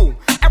 bring your crew.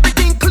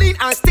 Everything clean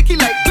and sticky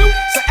like glue.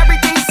 So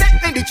everything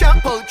set in the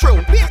champ pull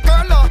through. Be a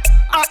girl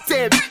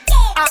active,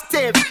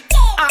 active,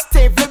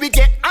 active. Let me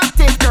get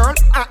active, girl.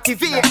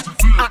 Activate,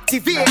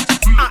 activate,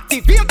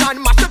 activate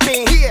and mash up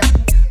in here.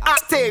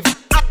 Active,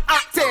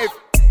 active,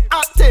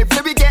 active.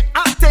 Let me get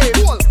active.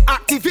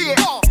 Activate,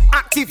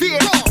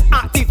 activate,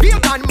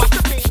 activate and mash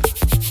up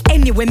in.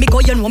 Anyway, me go,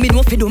 you know me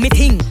know fi do me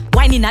thing.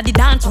 Whining at the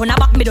dance, on a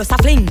back me just a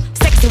fling.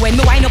 Sexy when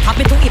me wind up, have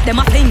me to hit them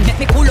a fling. Make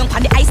me cool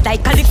on the ice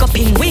like a lick up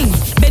ping wing.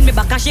 Bend me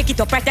back and shake it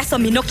up right there so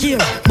me no care.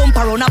 Bump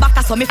around a back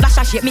so me flash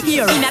and shake me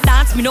ear. In a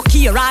dance me no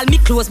care, all me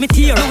clothes me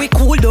tear. Do we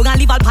cool down and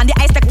leave all pan the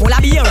ice like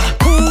polar beer.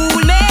 Cool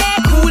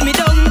me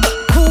down.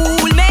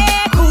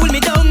 Cool me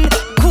down.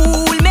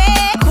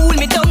 Cool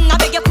me down. I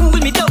beg you cool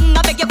me down.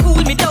 I beg you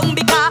cool me down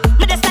because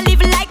me just a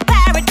live like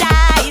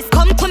paradise.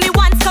 Come to me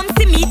once, come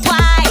see me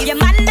twice. Your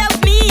man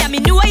love me, and me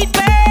know it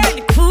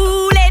burn.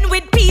 Cooling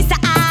with piece of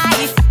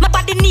ice. My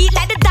body neat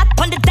like the dot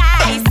on the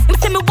dice. Him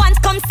see me once,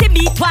 come see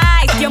me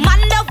twice. Your man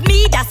love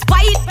me, that's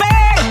why it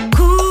burn.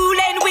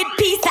 Cooling with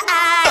piece of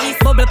ice.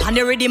 Bubble pan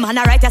the rhythm and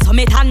I write so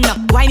me tan.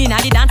 Whining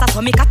at the dance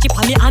so me catch it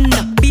on me hand.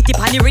 Beat it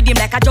pan the rhythm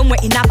like a drum way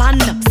in a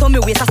band. So me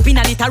waist a spin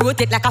and it a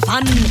rotate like a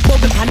fan.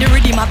 Bubble pan the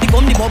rhythm of the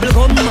bubble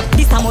gum.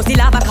 This a must the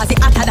lava cause it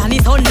hotter than the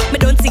sun. Me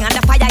don't sing on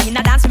the fire in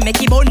a dance me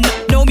make it burn.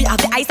 Now me have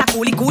the ice a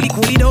cool it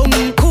down.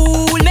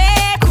 Cool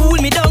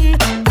me down.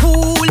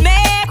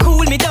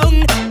 Cool me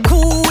down.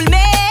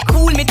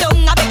 Cool me down.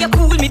 I beg you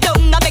cool me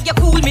down. I beg you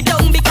cool me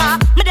down because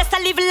me just a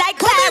live like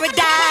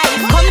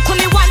paradise. Come to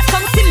me once,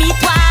 come see me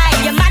twice.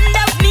 Your man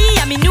love me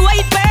and me know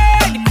it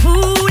burn.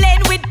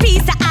 Cooling with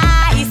piece of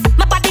ice.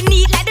 My body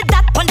neat like the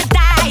dot on the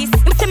dice.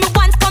 Him see me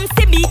once, come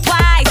see me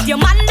twice. Your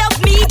man love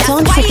me.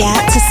 Don't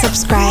forget to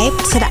subscribe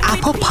to the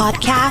Apple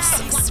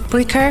Podcasts,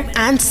 Spreaker,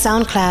 and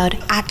SoundCloud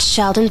at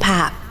Sheldon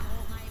Pat.